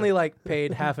only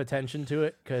paid half attention to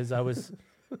it because I was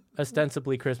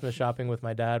ostensibly Christmas shopping with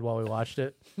my dad while we watched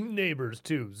it. Neighbors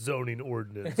too. Zoning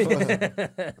ordinance.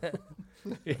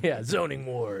 Yeah, zoning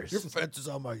wars. Your fence is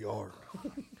on my yard.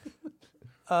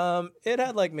 It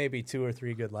had maybe 2 or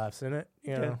 3 good laughs in it.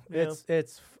 You know, yeah.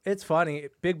 it's funny.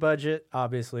 Big budget,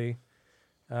 obviously.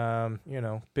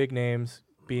 Big names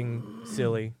being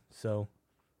silly. So,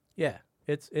 yeah,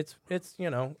 it's it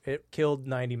killed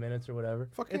 90 minutes or whatever,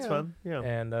 Fuck It's yeah. fun. Yeah.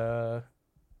 and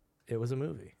it was a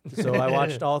movie. So I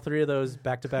watched all 3 of those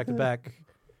back to back to back,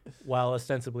 while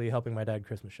ostensibly helping my dad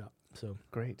Christmas shop. So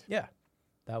Great. yeah,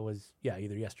 that was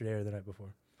either yesterday or the night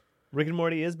before. Rick and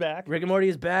Morty is back. Rick and Morty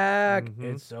is back.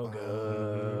 Mhm. It's so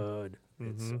good.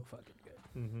 It's so Mhm. fucking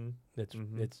good.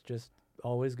 Mm-hmm. It's just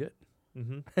always good.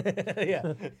 Mm-hmm.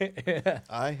 Yeah.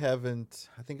 I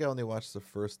think I only watched the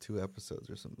first 2 episodes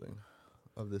or something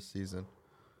of this season.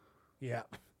 Yeah.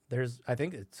 I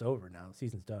think it's over now. The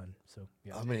season's done. So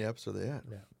yeah. How many episodes are they at?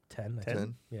 Yeah. 10. I 10?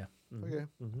 think. Yeah. Okay.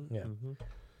 Mm-hmm. Yeah.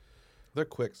 They're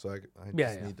quick, so I Yeah,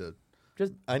 just yeah. need to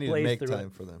Just I need to blaze make through time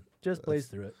it. for them. Just blaze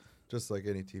through it. Just like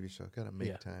any TV show, gotta make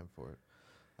Yeah. time for it.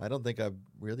 I don't think I've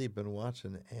really been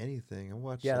watching anything. I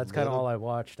watched Yeah, that's kind of all I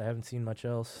watched. I haven't seen much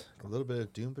else. a little bit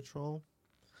of Doom Patrol.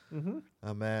 Mm-hmm.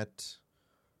 I'm at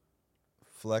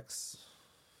Flex.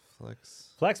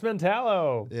 Flex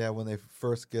Mentallo. Yeah, when they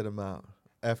first get him out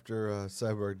after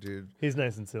Cyborg Dude. He's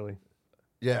nice and silly.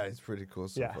 Yeah, it's pretty cool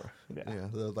so Yeah. far. Yeah. Yeah,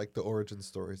 the origin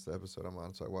stories, the episode I'm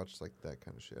on. So I watched that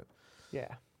kind of shit.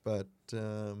 Yeah. But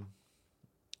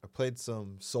I played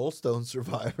some Soulstone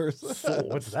Survivors.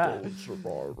 What's that?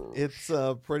 It's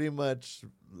pretty much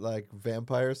like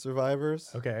Vampire Survivors,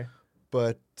 Okay.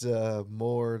 but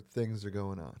more things are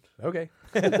going on. Okay.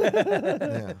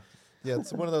 Yeah,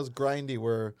 it's one of those grindy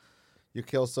where you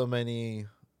kill so many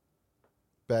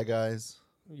bad guys,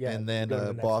 Yeah. and then go to the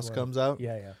a next boss one. comes out,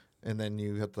 Yeah. and then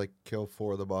you have to like kill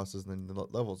 4 of the bosses, and then the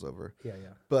level's over. Yeah.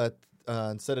 But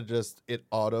instead of just it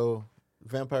auto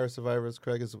Vampire Survivors,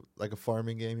 Craig, is like a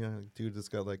farming game. You know, dude that's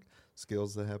got like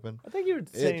skills that happen. I think you were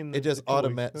saying It just a couple weeks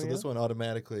automatic. ago, So yeah? this one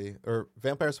automatically, or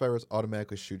Vampire Survivors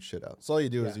automatically shoot shit out. So all you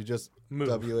do is Yeah. you just Move.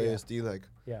 WASD, like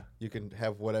Yeah. you can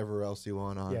have whatever else you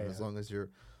want on Yeah, as yeah. long as you're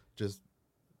just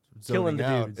Killing zoning the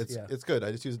out. dudes, It's good.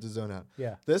 I just use it to zone out.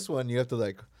 Yeah. This one you have to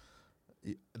like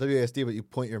WASD, but you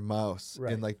point your mouse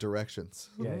Right. in like directions.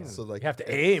 Yeah. So like You have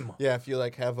to aim. Yeah, if you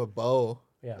like have a bow.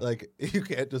 Yeah. Like you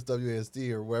can't just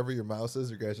WASD or wherever your mouse is,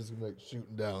 your guy's just gonna be like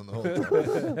shooting down the whole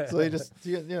time. So you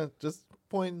just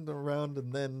pointing around,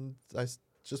 and then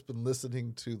just been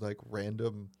listening to like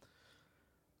random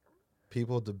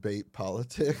people debate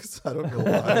politics. I don't know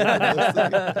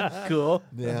why. Cool.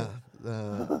 Yeah,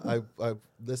 I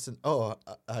listened. Oh,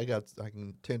 I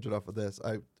can tangent off of this.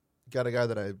 I got a guy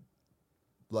that I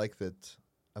liked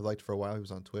for a while. He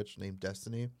was on Twitch named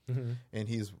Destiny, Mhm. and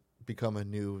he's become a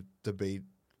new debate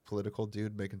political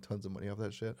dude, making tons of money off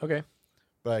that shit. Okay.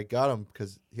 But I got him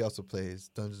because he also plays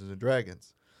Dungeons and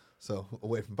Dragons. So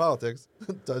away from politics,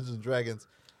 Dungeons and Dragons.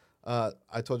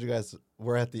 I told you guys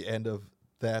we're at the end of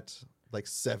that like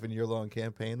 7-year-long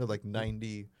campaign. They're like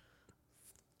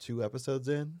 92 episodes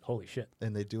in, Holy shit.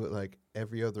 and they do it like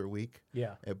every other week,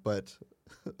 Yeah. but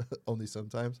only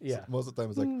sometimes. So Yeah. most of the time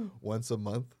it's like once a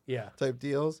month Yeah. type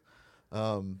deals.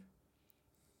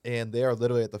 And they are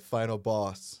literally at the final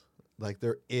boss. Like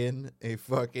they're in a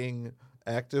fucking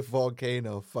active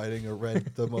volcano fighting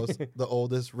the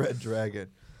oldest red dragon.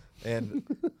 And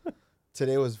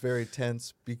today was very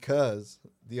tense because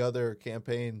the other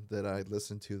campaign that I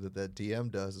listened to that DM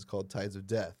does is called Tides of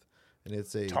Death. And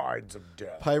it's a Tides of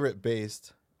Death.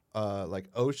 pirate-based like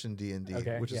ocean D&D,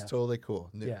 Okay, which yeah. is totally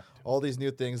cool. Yeah. All these new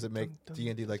things that make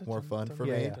D&D like more fun for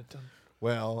Yeah, me. yeah.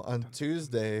 Well, on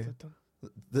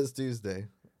this Tuesday,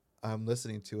 I'm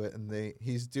listening to it, and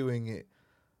he's doing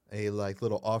a like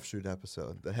little offshoot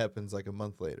episode that happens like a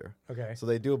month later. Okay. So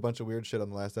they do a bunch of weird shit on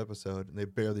the last episode, and they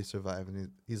barely survive.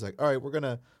 And he's like, "All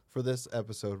right, for this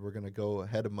episode, we're gonna go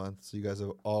ahead a month, so you guys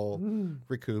are all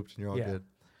recouped and you're all Yeah. good."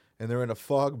 And they're in a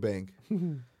fog bank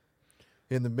in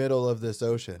the middle of this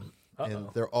ocean, and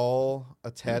Uh-oh. they're all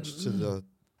attached to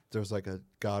there's like a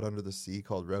god under the sea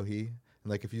called Rohi. And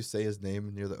like if you say his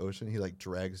name near the ocean, he like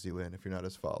drags you in if you're not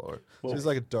his follower. So he's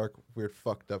like a dark, weird,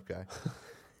 fucked up guy.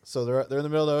 So they're in the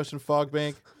middle of the ocean, fog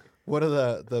bank. One of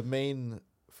the main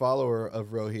follower of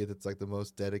Rohi that's like the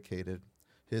most dedicated,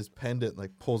 his pendant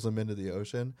like pulls him into the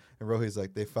ocean, and Rohi's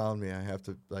like, "They found me. I have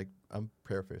to like." I'm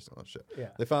paraphrasing all that shit. Yeah.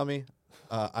 They found me.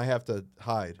 I have to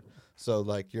hide. So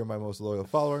like, you're my most loyal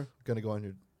follower. Gonna go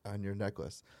on your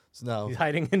necklace. So now He's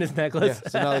hiding in his yeah, necklace.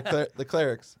 so now the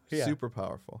cleric's Yeah. super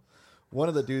powerful. One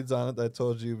of the dudes on it that I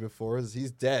told you before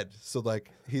he's dead. So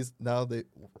like he's now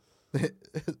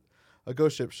a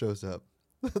ghost ship shows up.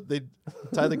 They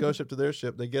tie the ghost ship to their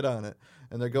ship. They get on it,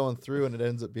 and they're going through, and it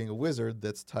ends up being a wizard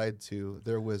that's tied to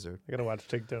their wizard. I gotta watch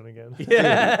Takedown again.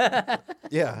 Yeah.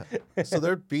 Yeah. So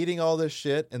they're beating all this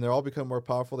shit, and they're all becoming more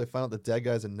powerful. They found out the dead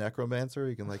guy's a necromancer.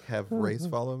 You can like have race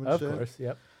follow him and Of shit. course.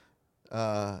 Yep.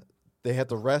 They had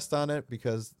to rest on it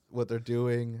because what they're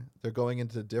doing, they're going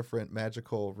into different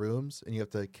magical rooms, and you have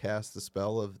to cast the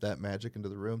spell of that magic into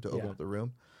the room to open Yeah. up the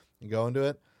room and go into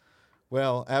it.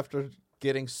 Well, after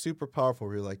getting super powerful,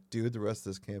 we were like, dude, the rest of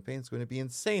this campaign is going to be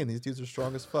insane. These dudes are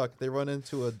strong as fuck. They run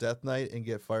into a death knight and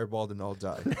get fireballed and all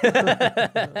die.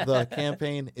 The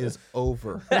campaign is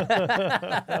over.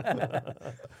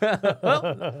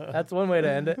 Well, that's one way to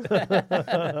end it.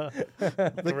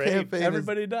 The Great. campaign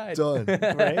Everybody died. is done.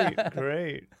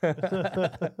 Great.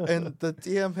 And the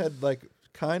DM had like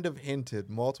kind of hinted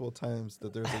multiple times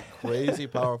that there's a crazy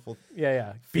powerful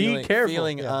Yeah. feeling, Be careful.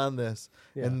 feeling Yeah. on this.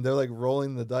 Yeah. And they're like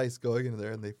rolling the dice going into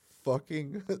there, and they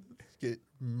fucking get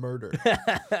murdered.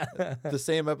 The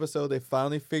same episode, they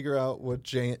finally figure out what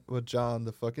John,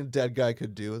 the fucking dead guy,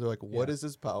 could do. They're like, what Yeah. is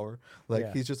his power? Like,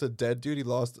 Yeah. he's just a dead dude.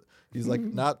 He's like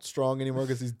not strong anymore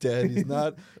because he's dead.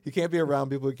 He can't be around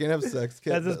people. He can't have sex.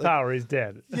 That's his power. He's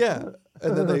dead. Yeah.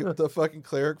 And then the fucking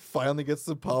cleric finally gets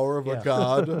the power of Yeah. a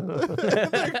god. And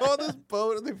they go on this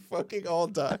boat and they fucking all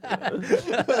die.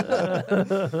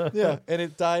 Yeah. And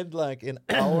it died like an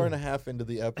hour and a half into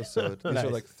the episode. These are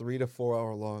Nice. like 3 to 4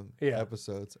 hour long Yeah.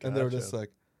 episodes. And they were just Gotcha.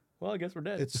 like, Well, I guess we're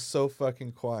dead. It's so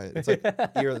fucking quiet. It's like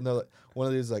one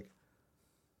of these like,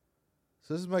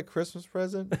 so this is my Christmas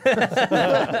present.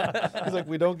 He's like,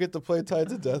 we don't get to play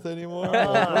Tides of Death anymore.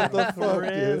 Like, what the fuck,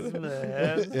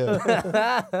 dude?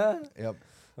 Yeah. Yep.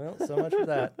 Well, so much for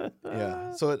that.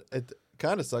 Yeah. So it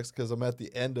kind of sucks because I'm at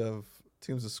the end of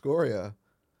Tombs of Scoria.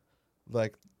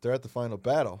 Like they're at the final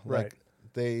battle. Right. Like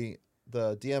the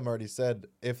DM already said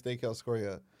if they kill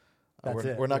Scoria,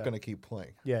 we're not going to keep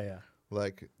playing. Yeah.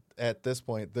 Like at this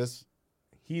point,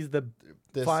 He's the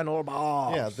this final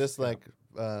boss. yeah, this like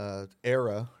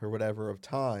era or whatever of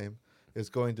time is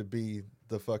going to be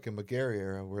the fucking Magari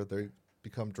era where they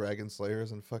become dragon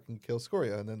slayers and fucking kill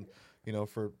Scoria. And then,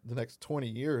 for the next 20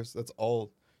 years, that's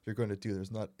all you're going to do.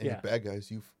 There's not any bad guys.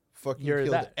 You fucking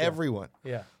killed everyone.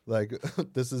 Yeah. Like,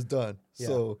 this is done. Yeah.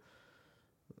 So,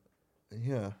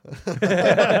 yeah.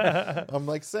 I'm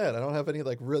like sad. I don't have any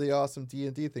like really awesome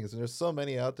D&D things. And there's so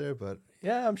many out there, but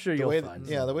Yeah, I'm sure you'll find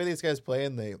some. the way these guys play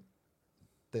and they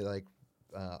like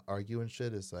argue and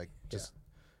shit is like just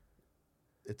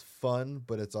it's fun,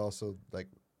 but it's also like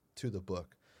to the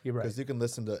book. You're right. Because you can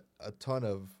listen to a ton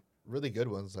of really good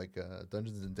ones like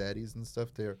Dungeons and Daddies and stuff.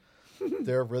 They're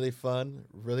really fun,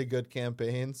 really good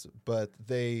campaigns, but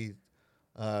they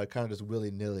kind of just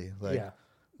willy-nilly. Like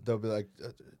they'll be like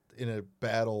in a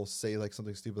battle say like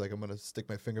something stupid like I'm gonna stick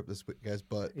my finger up this guy's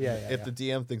butt. If the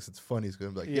DM thinks it's funny, he's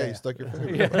gonna be like, you stuck your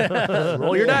finger.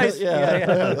 Roll your dice.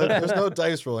 There's no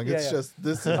dice rolling. It's just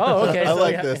this. Oh, okay. I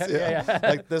like this.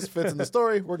 Like this fits in the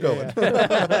story. We're going.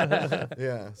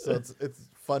 So it's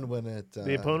fun when it.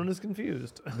 The opponent is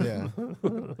confused. Yeah.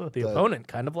 The opponent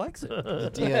kind of likes it.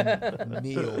 The DM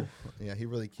Neil. Yeah, he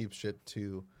really keeps shit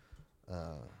to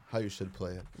how you should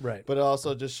play it. Right. But it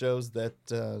also just shows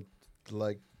that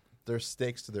like there's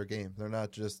stakes to their game. They're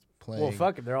not just playing. Well,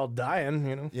 fuck it. They're all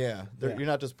dying, Yeah, you're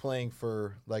not just playing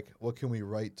for like what can we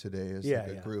write today as like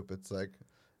a group. It's like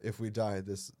if we die,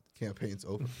 this campaign's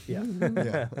over. Yeah.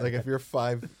 Yeah. Like if you're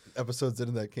 5 episodes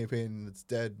into that campaign and it's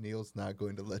dead, Neil's not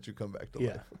going to let you come back to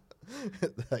life.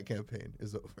 That campaign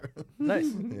is over.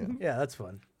 Nice. Yeah. Yeah, that's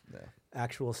fun. Yeah.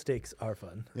 Actual stakes are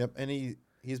fun. Yep. And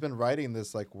he's been writing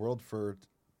this like world for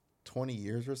 20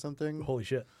 years or something. Holy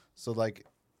shit. So like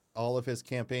all of his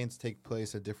campaigns take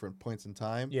place at different points in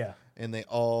time. Yeah. And they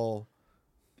all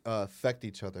affect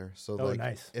each other. So like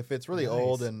nice. if it's really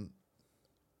old and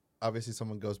obviously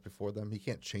someone goes before them, he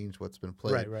can't change what's been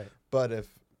played. Right. But if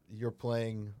you're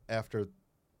playing after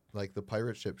like the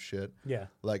pirate ship shit,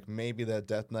 like maybe that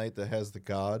Death Knight that has the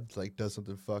god like does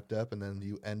something fucked up and then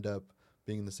you end up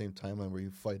being in the same timeline where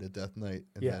you fight a Death Knight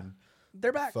and then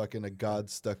they're back. Fucking a god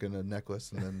stuck in a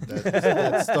necklace, and then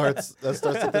that starts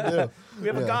something new. We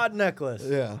have a god necklace.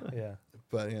 Yeah. Yeah.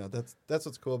 But that's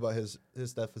what's cool about his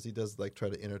stuff is he does like try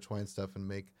to intertwine stuff and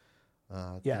make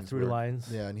through lines.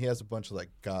 Yeah, and he has a bunch of like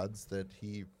gods that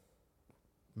he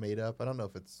made up. I don't know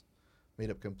if it's made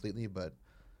up completely, but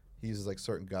he uses like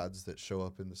certain gods that show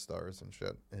up in the stars and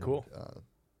shit. And, cool.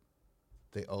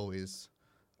 They always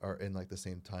are in like the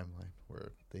same timeline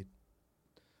where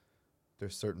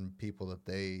there's certain people that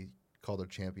they call their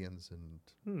champions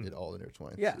and it all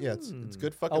intertwines. Yeah. Yeah, it's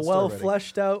good fucking a well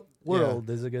fleshed out world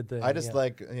is a good thing. I just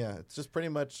it's just pretty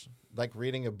much like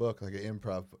reading a book, like an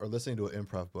improv or listening to an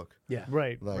improv book. Yeah.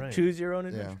 Right. Like, right. Choose your own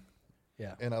adventure.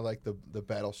 Yeah. And I like the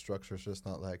battle structure. It's just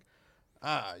not like,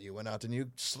 you went out and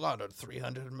you slaughtered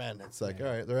 300 men. It's like, all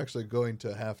right, they're actually going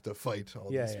to have to fight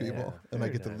all these people. And I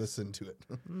get to listen to it.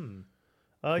 Cool.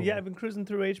 I've been cruising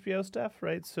through HBO stuff,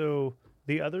 right? So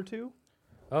the other two.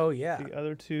 Oh, yeah. The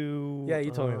other two. Yeah, you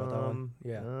told me about that one.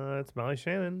 Yeah. It's Molly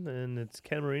Shannon and it's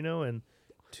Ken Marino and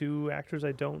 2 actors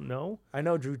I don't know. I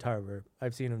know Drew Tarver.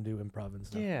 I've seen him do improv and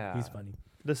stuff. Yeah. He's funny.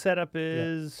 The setup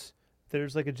is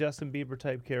there's like a Justin Bieber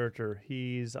type character.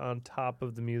 He's on top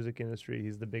of the music industry.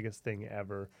 He's the biggest thing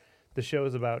ever. The show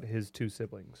is about his 2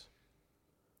 siblings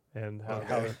and how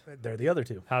they're the other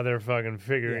 2. How they're fucking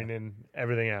figuring in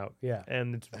everything out. Yeah.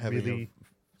 And it's Having really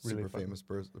super fun. famous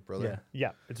brother.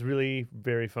 Yeah, it's really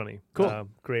very funny. Cool.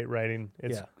 Great writing.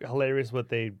 It's hilarious what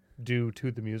they do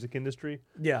to the music industry.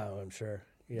 Yeah, I'm sure.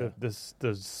 Yeah.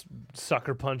 The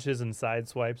sucker punches and side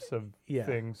swipes of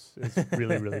things is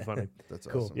really, really funny. That's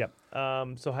cool. awesome. Yep.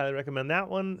 So highly recommend that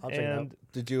one. I'll check it out.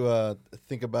 Did you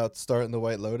think about starting the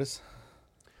White Lotus?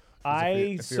 I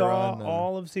if you're saw on,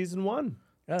 all of season 1.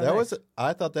 Oh,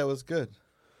 I thought that was good.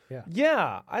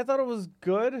 Yeah, I thought it was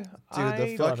good. Dude,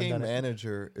 the fucking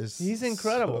manager he's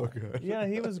incredible. So good. Yeah,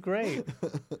 he was great.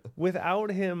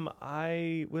 Without him,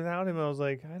 I was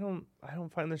like, I don't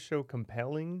find this show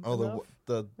compelling. Oh,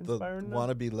 the inspiring enough?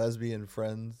 wannabe lesbian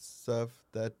friends stuff.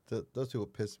 Those people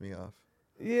piss me off.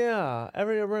 Yeah,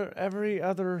 every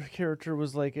other character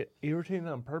was like irritating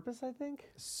on purpose, I think.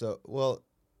 So, well,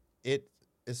 it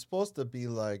is supposed to be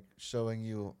like showing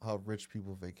you how rich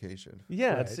people vacation.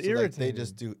 Yeah, Right. it's So, So, irritating. like, they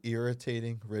just do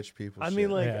irritating rich people. I shit.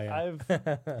 mean, like Yeah,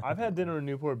 yeah. I've had dinner in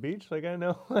Newport Beach. Like I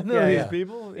know Yeah, these yeah.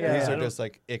 people. Yeah, these I are don't- just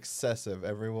like excessive.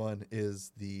 Everyone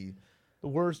is the the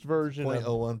worst version of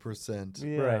 0.01%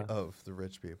 yeah. Right. of the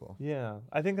rich people. Yeah,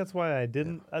 I think that's why I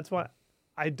didn't. That's why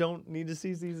I don't need to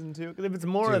see season 2. Because if it's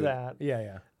more of Dude. that, Yeah,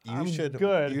 yeah. I'm You should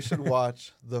good. You should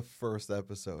watch the first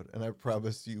episode, and I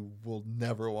promise you will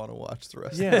never want to watch the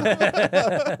rest.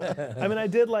 yeah. I mean, I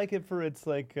did like it for its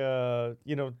like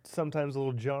sometimes a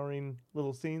little jarring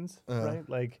little scenes, Uh-huh. right?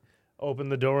 Like open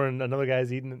the door and another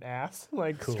guy's eating an ass,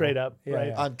 like Cool. straight up, Yeah, right?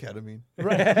 yeah. On ketamine.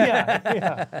 Right?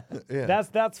 Yeah. Yeah.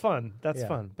 That's fun. That's Yeah.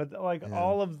 fun. But like Yeah.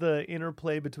 all of the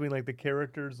interplay between like the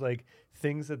characters, like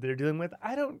things that they're dealing with,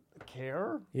 I don't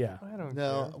care. Yeah. I don't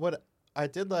No, care. what I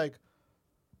did like.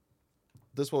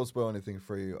 This won't spoil anything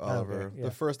for you, Oliver. yeah.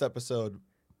 The first episode,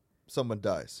 someone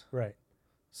dies. Right.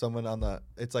 Someone on the.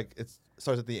 It's like it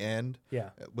starts at the end Yeah.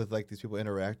 with like these people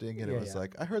interacting, and Yeah, it was yeah.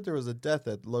 like I heard there was a death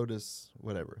at Lotus,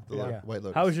 whatever, the Yeah. White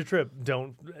Lotus. How was your trip?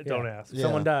 Don't ask. Yeah.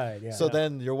 Someone died. Yeah. So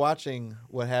then you're watching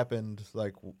what happened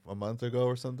like a month ago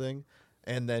or something,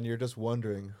 and then you're just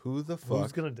wondering who the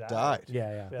fuck gonna die? died. Yeah,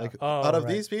 yeah. Yeah. Like Oh, out of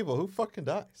right. these people, who fucking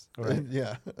dies? Right.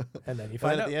 Yeah. And then you And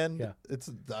find then out at the end, Yeah.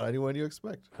 it's not anyone you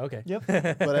expect. Okay. Yep.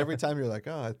 But every time you're like,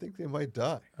 oh, I think they might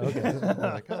die. Okay. You're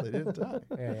like, oh, they didn't die.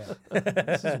 Yeah, yeah.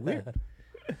 This is weird.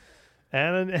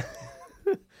 And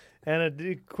and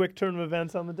a quick turn of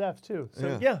events on the death too.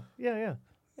 So yeah.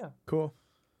 Cool.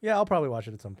 Yeah, I'll probably watch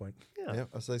it at some point. Yeah. Yep.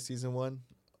 I say season 1,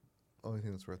 only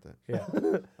thing that's worth it.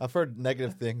 Yeah. I've heard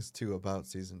negative things too about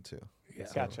season 2. Yeah.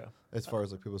 Gotcha. As far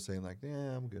as like people saying like,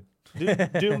 yeah, I'm good.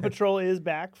 Doom Patrol is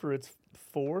back for its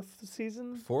 4th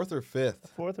season. 4th or 5th.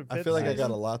 4th or 5th. I feel like I got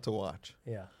a season? lot to watch.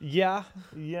 Yeah.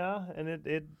 Yeah, and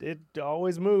it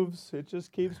always moves. It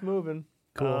just keeps moving.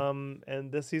 Cool. And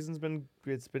this season's been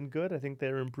good. I think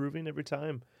they're improving every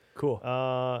time. Cool.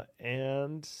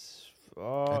 And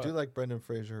I do like Brendan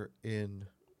Fraser in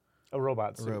a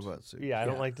robot a suit. robot suit. Yeah, I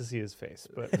don't Yeah. like to see his face,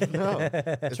 but No,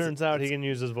 it turns out he can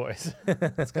use his voice.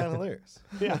 it's kind of hilarious.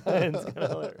 Yeah, it's kind of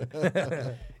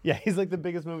hilarious. Yeah, he's like the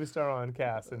biggest movie star on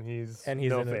cast, and he's And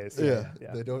he's no in it. face. Yeah,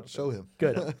 they don't show him.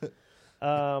 Good.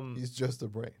 He's just a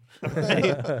brain.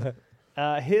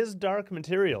 His Dark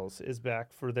Materials is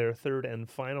back for their 3rd and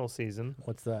final season.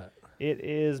 What's that? It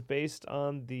is based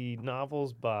on the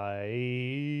novels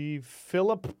by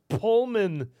Philip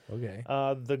Pullman, Okay.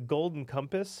 The Golden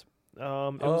Compass. It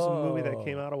was a movie that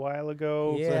came out a while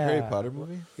ago. Yeah. It's a Harry Potter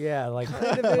movie. Yeah, like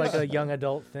like a young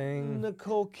adult thing.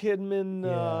 Nicole Kidman,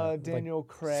 Yeah, Daniel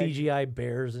Craig. CGI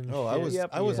bears and Oh, shit.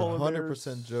 I was Polar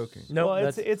 100% joking. No, well,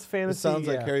 that's it's It fantasy. sounds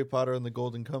like yeah. Harry Potter and the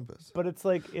Golden Compass. But it's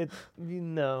like it's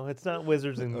not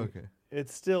wizards and Okay.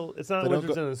 it's not They don't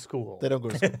wizards go- in a school. They don't go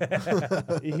to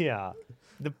school. Yeah,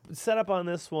 the setup on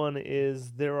this one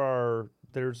is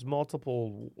there's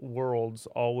multiple worlds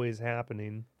always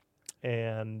happening,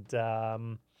 and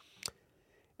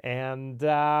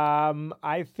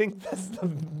I think that's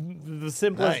the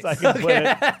simplest I Nice. can put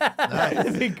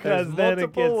it. Because There's then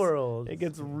multiple worlds. it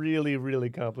gets really really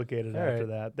complicated All after right.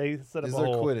 that. They set up Is a there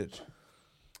whole. Quidditch?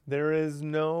 There is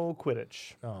no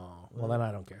Quidditch. Oh, well then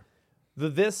I don't care.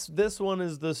 This one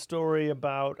is the story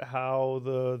about how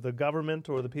the government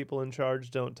or the people in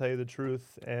charge don't tell you the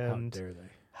truth, How and dare they?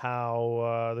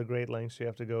 how the great lengths you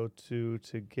have to go to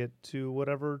get to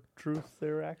whatever truth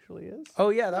there actually is. Oh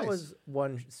yeah, that Nice. was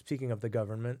one. Speaking of the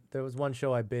government, there was one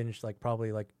show I binged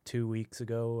probably 2 weeks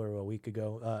ago or a week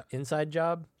ago. Inside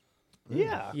Job.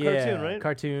 Yeah, Yeah, cartoon, right?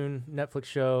 Cartoon Netflix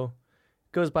show.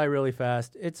 Goes by really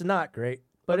fast. It's not great,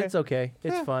 but Okay. it's okay.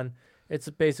 It's Yeah. fun. It's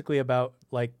basically about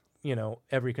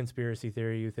every conspiracy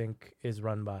theory you think is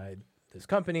run by this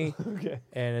company, Okay.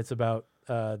 and it's about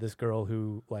this girl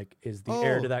who is the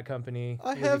heir Oh, to that company.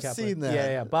 I Lizzie have Kaplan. seen that. Yeah,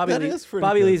 yeah. Bobby That Lee. is pretty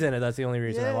Bobby good. Lee's in it. That's the only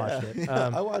reason I watched it.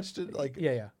 Yeah, I watched it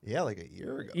yeah. like a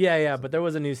year ago. Yeah, but there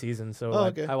was a new season, so Oh,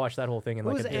 okay. I watched that whole thing in Who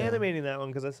like was a day. animating that one?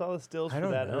 Because I saw the stills I for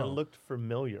don't that and it know. looked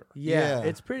familiar. Yeah, Yeah.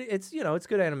 it's pretty. It's it's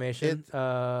good animation.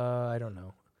 I don't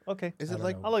know. Okay. Is I it don't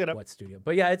like know I'll look it up. what studio?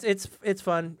 But yeah, it's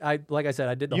fun. Like I said,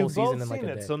 I did the whole You've season both in like seen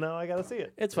a it, day. so now I gotta see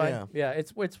it. It's fine. Yeah. Yeah,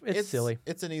 it's silly.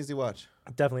 It's an easy watch.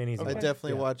 Definitely an easy. I one.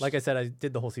 definitely Yeah. watched. Like I said, I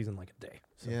did the whole season in like a day.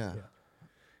 So, Yeah.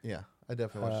 Yeah, I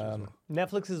definitely watched it as Um, well.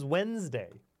 Netflix is Wednesday.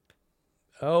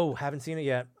 Oh, haven't seen it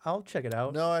yet. I'll check it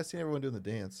out. No, I've seen everyone doing the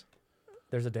dance.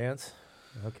 There's a dance.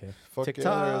 Okay. Fuck yeah,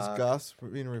 TikTok. there's goth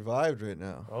being revived right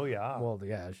now. Oh yeah. Well,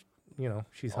 yeah,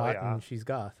 she's Oh, hot yeah. and she's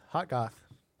goth. Hot goth.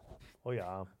 Oh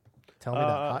yeah. Tell me that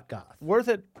hot goth. Worth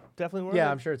it. Definitely worth it. Yeah,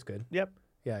 I'm sure it's good. Yep.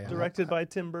 Yeah. Directed by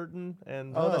Tim Burton,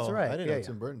 and Oh, that's right. I didn't Yeah, know yeah.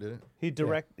 Tim Burton did it. he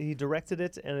directed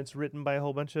it, and it's written by a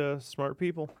whole bunch of smart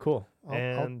people. Cool.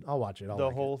 And I'll watch it. I'll The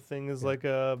like whole thing is Yeah. like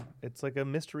a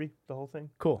mystery. The whole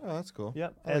thing. Cool. Oh, that's cool.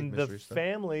 Yep. I like And the mystery stuff.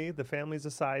 the family's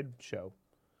a side show.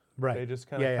 Right. They just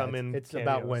kind of come in. It's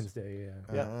about cameos. Wednesday. Yeah.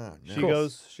 Yeah. Ah,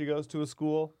 nice. She goes to a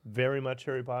school, very much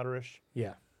Harry Potterish,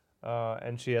 Yeah.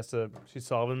 and she's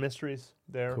solving mysteries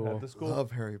there Cool. at the school.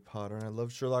 Love Harry Potter and I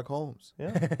love Sherlock Holmes.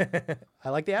 Yeah. I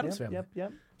like the Addams Yep, family.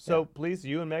 Yep. So please,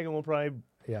 you and Megan will probably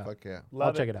Yeah. Fuck yeah.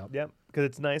 love check it out. Yep. Because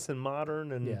it's nice and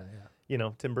modern, and Yeah.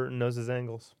 Tim Burton knows his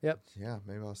angles. Yeah,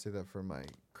 maybe I'll see that for my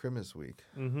Christmas week.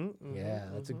 Mm-hmm. Yeah.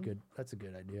 That's a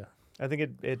good idea. I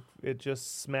think it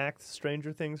just smacked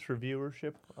Stranger Things for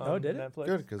viewership. Oh, On did it? Netflix.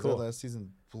 Good, because Cool. that last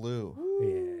season blew.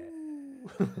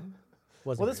 Yeah.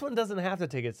 Well, this one doesn't have to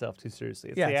take itself too seriously.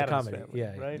 It's Yeah, the it's a Addams comedy. Family,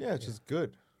 Yeah, right. Yeah, it's just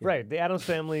good. Yeah. Right. The Addams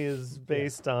Family is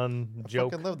based on I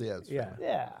joke. fucking love the ads. Yeah.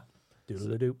 Yeah.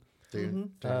 Doodle doop.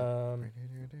 Mm-hmm.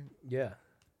 Yeah.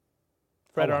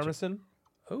 Fred I'll watch it. Armisen,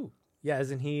 Oh. Yeah.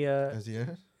 Isn't he? Is he in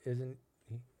it? Isn't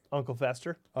he? Uncle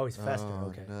Fester, Oh, he's Fester. Oh,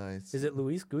 Okay. nice. Is it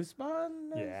Luis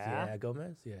Guzman? Yeah. Yeah.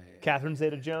 Gomez. Yeah. Catherine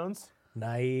Zeta-Jones,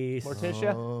 Nice.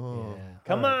 Morticia. Oh, Yeah.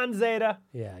 Come All right. on, Zeta.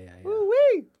 Yeah. Yeah. Yeah. Woo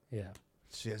wee. Yeah.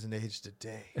 she hasn't aged a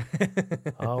day.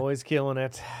 Always killing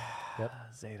it. Yep.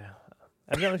 Zeta.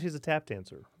 Evidently, she's a tap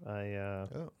dancer. I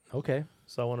Oh, Okay.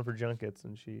 saw one of her junkets,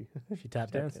 and she She tap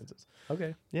danced. dances.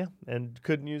 Okay. Yeah, and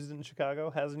couldn't use it in Chicago.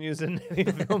 Hasn't used it in any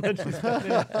film that she's been in.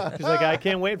 She's like, I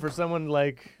can't wait for someone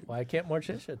like. Why can't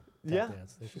Morticia tap Yeah.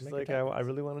 dance? They should She's make a like, tap I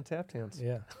really want to tap dance.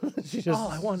 Yeah. She just All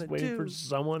I wanna waiting for do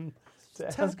someone to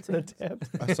is ask tap her to tap.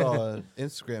 I saw an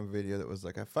Instagram video that was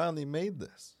like, I finally made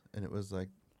this. And it was like,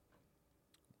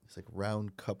 it's like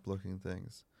round cup looking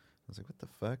things. I was like, what the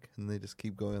fuck? And they just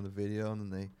keep going on the video and then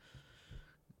they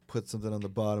put something on the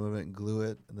bottom of it and glue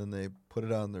it. And then they put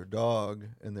it on their dog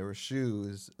and there were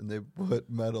shoes and they put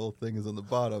metal things on the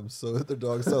bottom so that their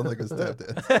dog sounded like a step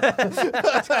dance.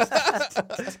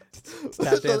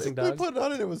 Tap dancing They dog. put it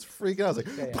on and it was freaking out. I was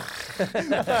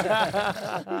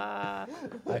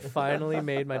like, I finally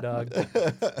made my dog.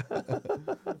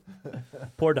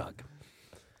 Poor dog.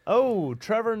 Oh,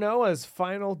 Trevor Noah's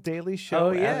final Daily Show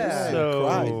Oh, yeah. episode.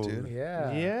 I cried, dude.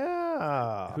 Yeah.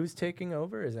 Yeah. Who's taking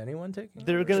over? Is anyone taking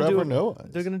They're over? gonna Trevor do. Noah.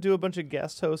 They're gonna do a bunch of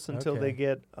guest hosts until Okay. they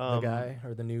get the guy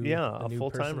or the new yeah, the a new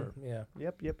full-timer. person? Yeah.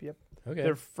 Yep. Okay.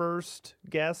 Their first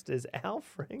guest is Al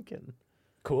Franken.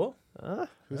 cool.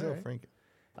 Who's All Al right. Franken?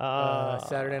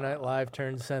 Saturday Night Live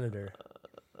turned senator.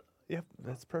 Yep,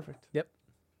 that's perfect.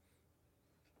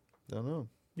 Don't know.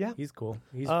 Yeah. He's cool.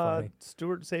 He's funny.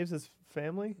 Stewart saves his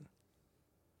family.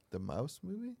 The Mouse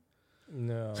movie?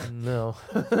 No. No.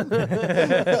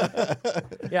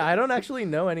 Yeah, I don't actually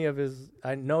know any of his.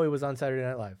 I know he was on Saturday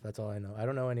Night Live. That's all I know. I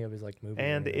don't know any of his like movies. or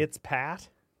And anything. it's Pat,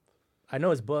 I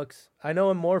know his books. I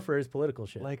know him more for his political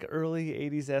shit. like early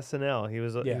 '80s SNL. He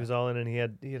was Yeah. all in, and he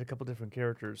had a couple different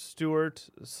characters. Stuart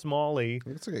Smalley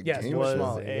Looks like a Yes, game was show.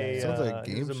 Smalley, a yeah. Sounds like a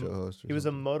he game was show host. Or He was a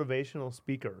something. motivational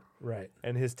speaker, right.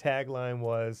 and his tagline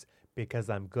was, "Because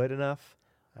I'm good enough,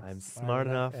 I'm smart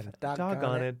enough, and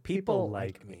doggone it, people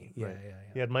like me." Yeah, Right. yeah,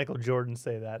 He yeah. had Michael Jordan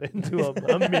say that into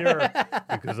a mirror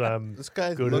because I'm. This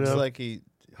guy Good looks enough. like he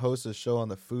hosts a show on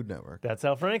the Food Network. That's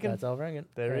Al Franken. That's Al Franken.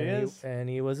 There he And is. And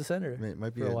he was a senator. It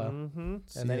might be For a while. Mm-hmm.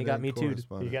 And then he got CNN Me Too'd. He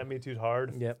correspondent. got me too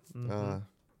hard. Yep. Mhm.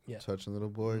 Yeah. Touching little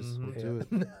boys. Mhm. We'll do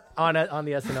it. On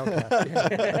the SNL cast.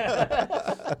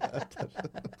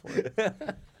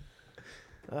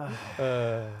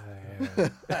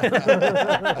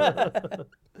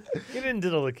 He didn't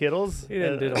diddle the kiddles. He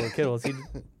didn't diddle the kiddles.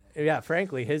 Yeah,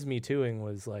 frankly, his Me Tooing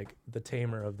was like the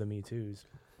tamer of the Me Too's.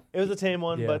 It was a tame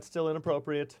one, Yeah. but still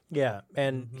inappropriate. Yeah,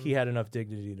 and he had enough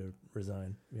dignity to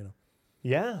resign.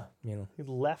 Yeah, You know, he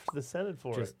left the Senate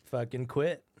for just it. fucking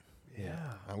quit.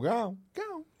 Yeah, I'm going.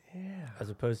 Go. yeah. As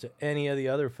opposed to any of the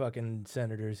other fucking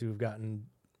senators who've gotten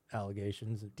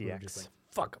allegations. Who were just DX. like,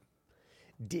 fuck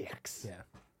them. Dicks. Yeah.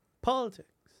 Politics.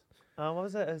 What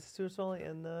was that? Stuart Smalley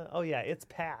and oh yeah, it's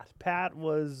Pat. Pat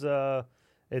was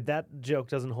that joke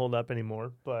doesn't hold up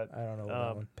anymore, but I don't know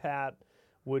that one. Pat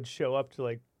would show up to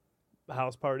like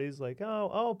house parties, like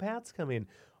oh Pat's coming.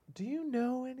 Do you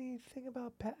know anything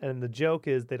about Pat? And the joke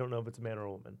is they don't know if it's a man or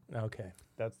a woman. Okay.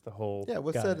 That's the whole. Yeah,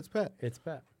 what's Got that? it. It's Pat. It's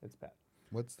Pat. It's Pat.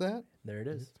 What's that? There it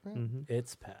is. It's Pat. Mm-hmm.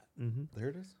 It's Pat. Mm-hmm. There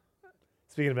it is.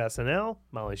 Speaking of SNL,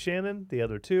 Molly Shannon, the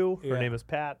other two. Her Yeah. name is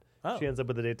Pat. Oh. She ends up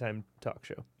with a daytime talk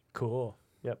show. Cool.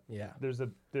 Yep. Yeah. There's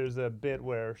a bit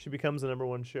where she becomes the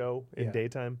 #1 show in Yeah.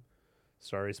 daytime.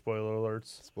 Sorry, spoiler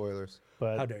alerts. Spoilers.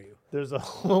 But How dare you? there's a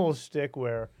whole shtick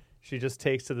where she just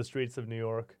takes to the streets of New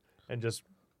York and just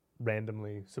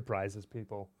randomly surprises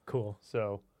people. Cool.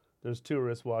 So there's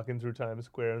tourists walking through Times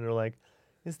Square, and they're like,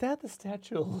 "Is that the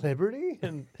Statue of Liberty?"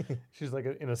 And she's like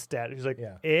in a statue. She's like,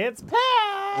 Yeah. "It's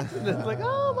Pat!" And it's like,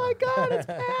 "Oh my God, it's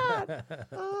Pat!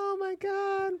 Oh my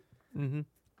God!" Mm-hmm.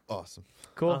 Awesome.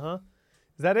 Cool. Uh-huh.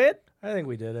 Is that it? I think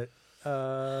we did it.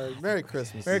 Merry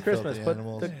Christmas. Merry you filthy Christmas. Put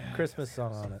animals. the Christmas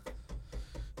song on it.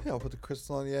 Yeah, I'll put the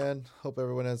crystal on the end. Hope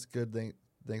everyone has a good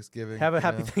Thanksgiving. Have a you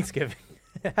happy know? Thanksgiving.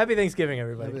 Happy Thanksgiving,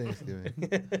 everybody. Happy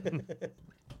Thanksgiving.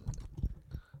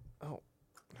 Oh.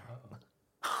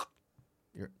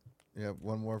 Yeah,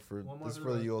 one more for this is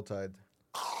for the Yuletide.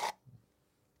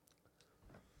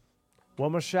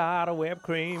 One more shot of whipped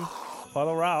cream for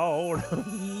the road.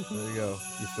 There you go,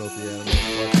 you filthy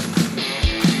animals.